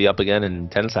cooldown will be up again in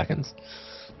 10 seconds.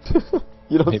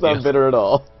 You don't sound bitter at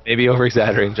all. Maybe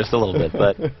over-exaggerating just a little bit,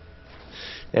 but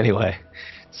anyway.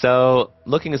 So,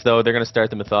 looking as though they're going to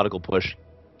start the methodical push.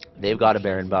 They've got a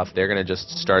Baron buff. They're going to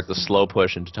just start the slow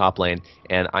push into top lane.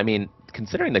 And, I mean,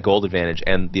 considering the gold advantage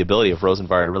and the ability of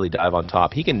Frozenfire to really dive on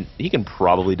top, he can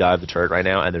probably dive the turret right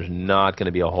now, and there's not going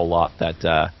to be a whole lot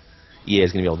that EA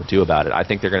is going to be able to do about it. I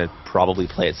think they're going to probably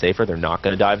play it safer. They're not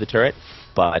going to dive the turret,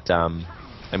 but,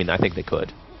 I mean, I think they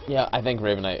could. Yeah, I think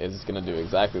Ravenite is going to do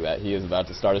exactly that. He is about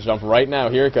to start his jump right now.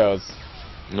 Here it goes.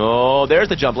 No, there's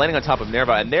the jump, landing on top of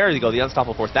Nerva, and there you go, the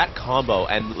Unstoppable Force. That combo,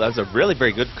 and that's a really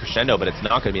very good crescendo, but it's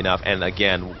not going to be enough. And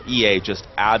again, EA just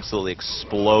absolutely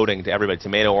exploding to everybody.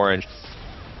 Tomato Orange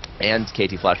and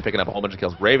KT Flash picking up a whole bunch of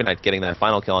kills. Ravenite getting that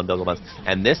final kill on Bigglebuns.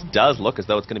 And this does look as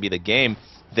though it's going to be the game.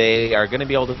 They are going to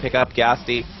be able to pick up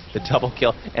Gasty, the double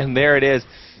kill, and there it is.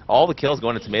 All the kills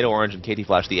going to Tomato Orange and KT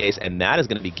Flash, the ace, and that is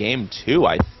going to be game 2,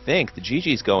 I think. The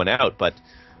GG's going out, but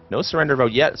no surrender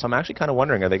vote yet, so I'm actually kind of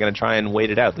wondering, are they going to try and wait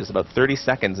it out? There's about 30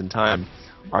 seconds in time.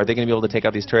 Are they going to be able to take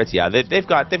out these turrets? Yeah, they've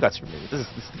got surrender. This is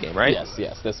the game, right?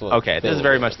 Yes, this will. Okay, this is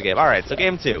very much the game. All right, so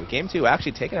game 2. Game 2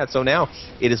 actually taken out. So now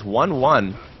it is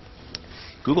 1-1.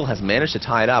 Google has managed to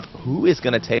tie it up. Who is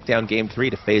going to take down game 3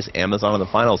 to face Amazon in the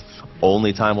finals?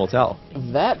 Only time will tell.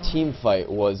 That team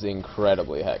fight was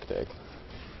incredibly hectic.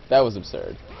 That was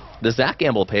absurd. The Zac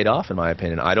gamble paid off, in my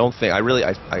opinion. I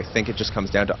think it just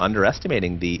comes down to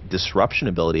underestimating the disruption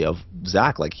ability of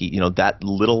Zac. Like, that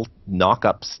little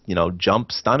knock-up,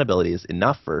 jump stun ability is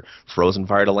enough for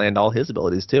Frozenfire to land all his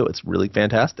abilities, too. It's really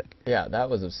fantastic. Yeah, that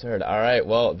was absurd. All right,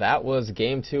 well, that was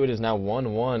game 2. It is now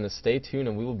 1-1. Stay tuned,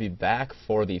 and we will be back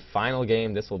for the final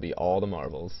game. This will be all the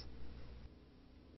marbles.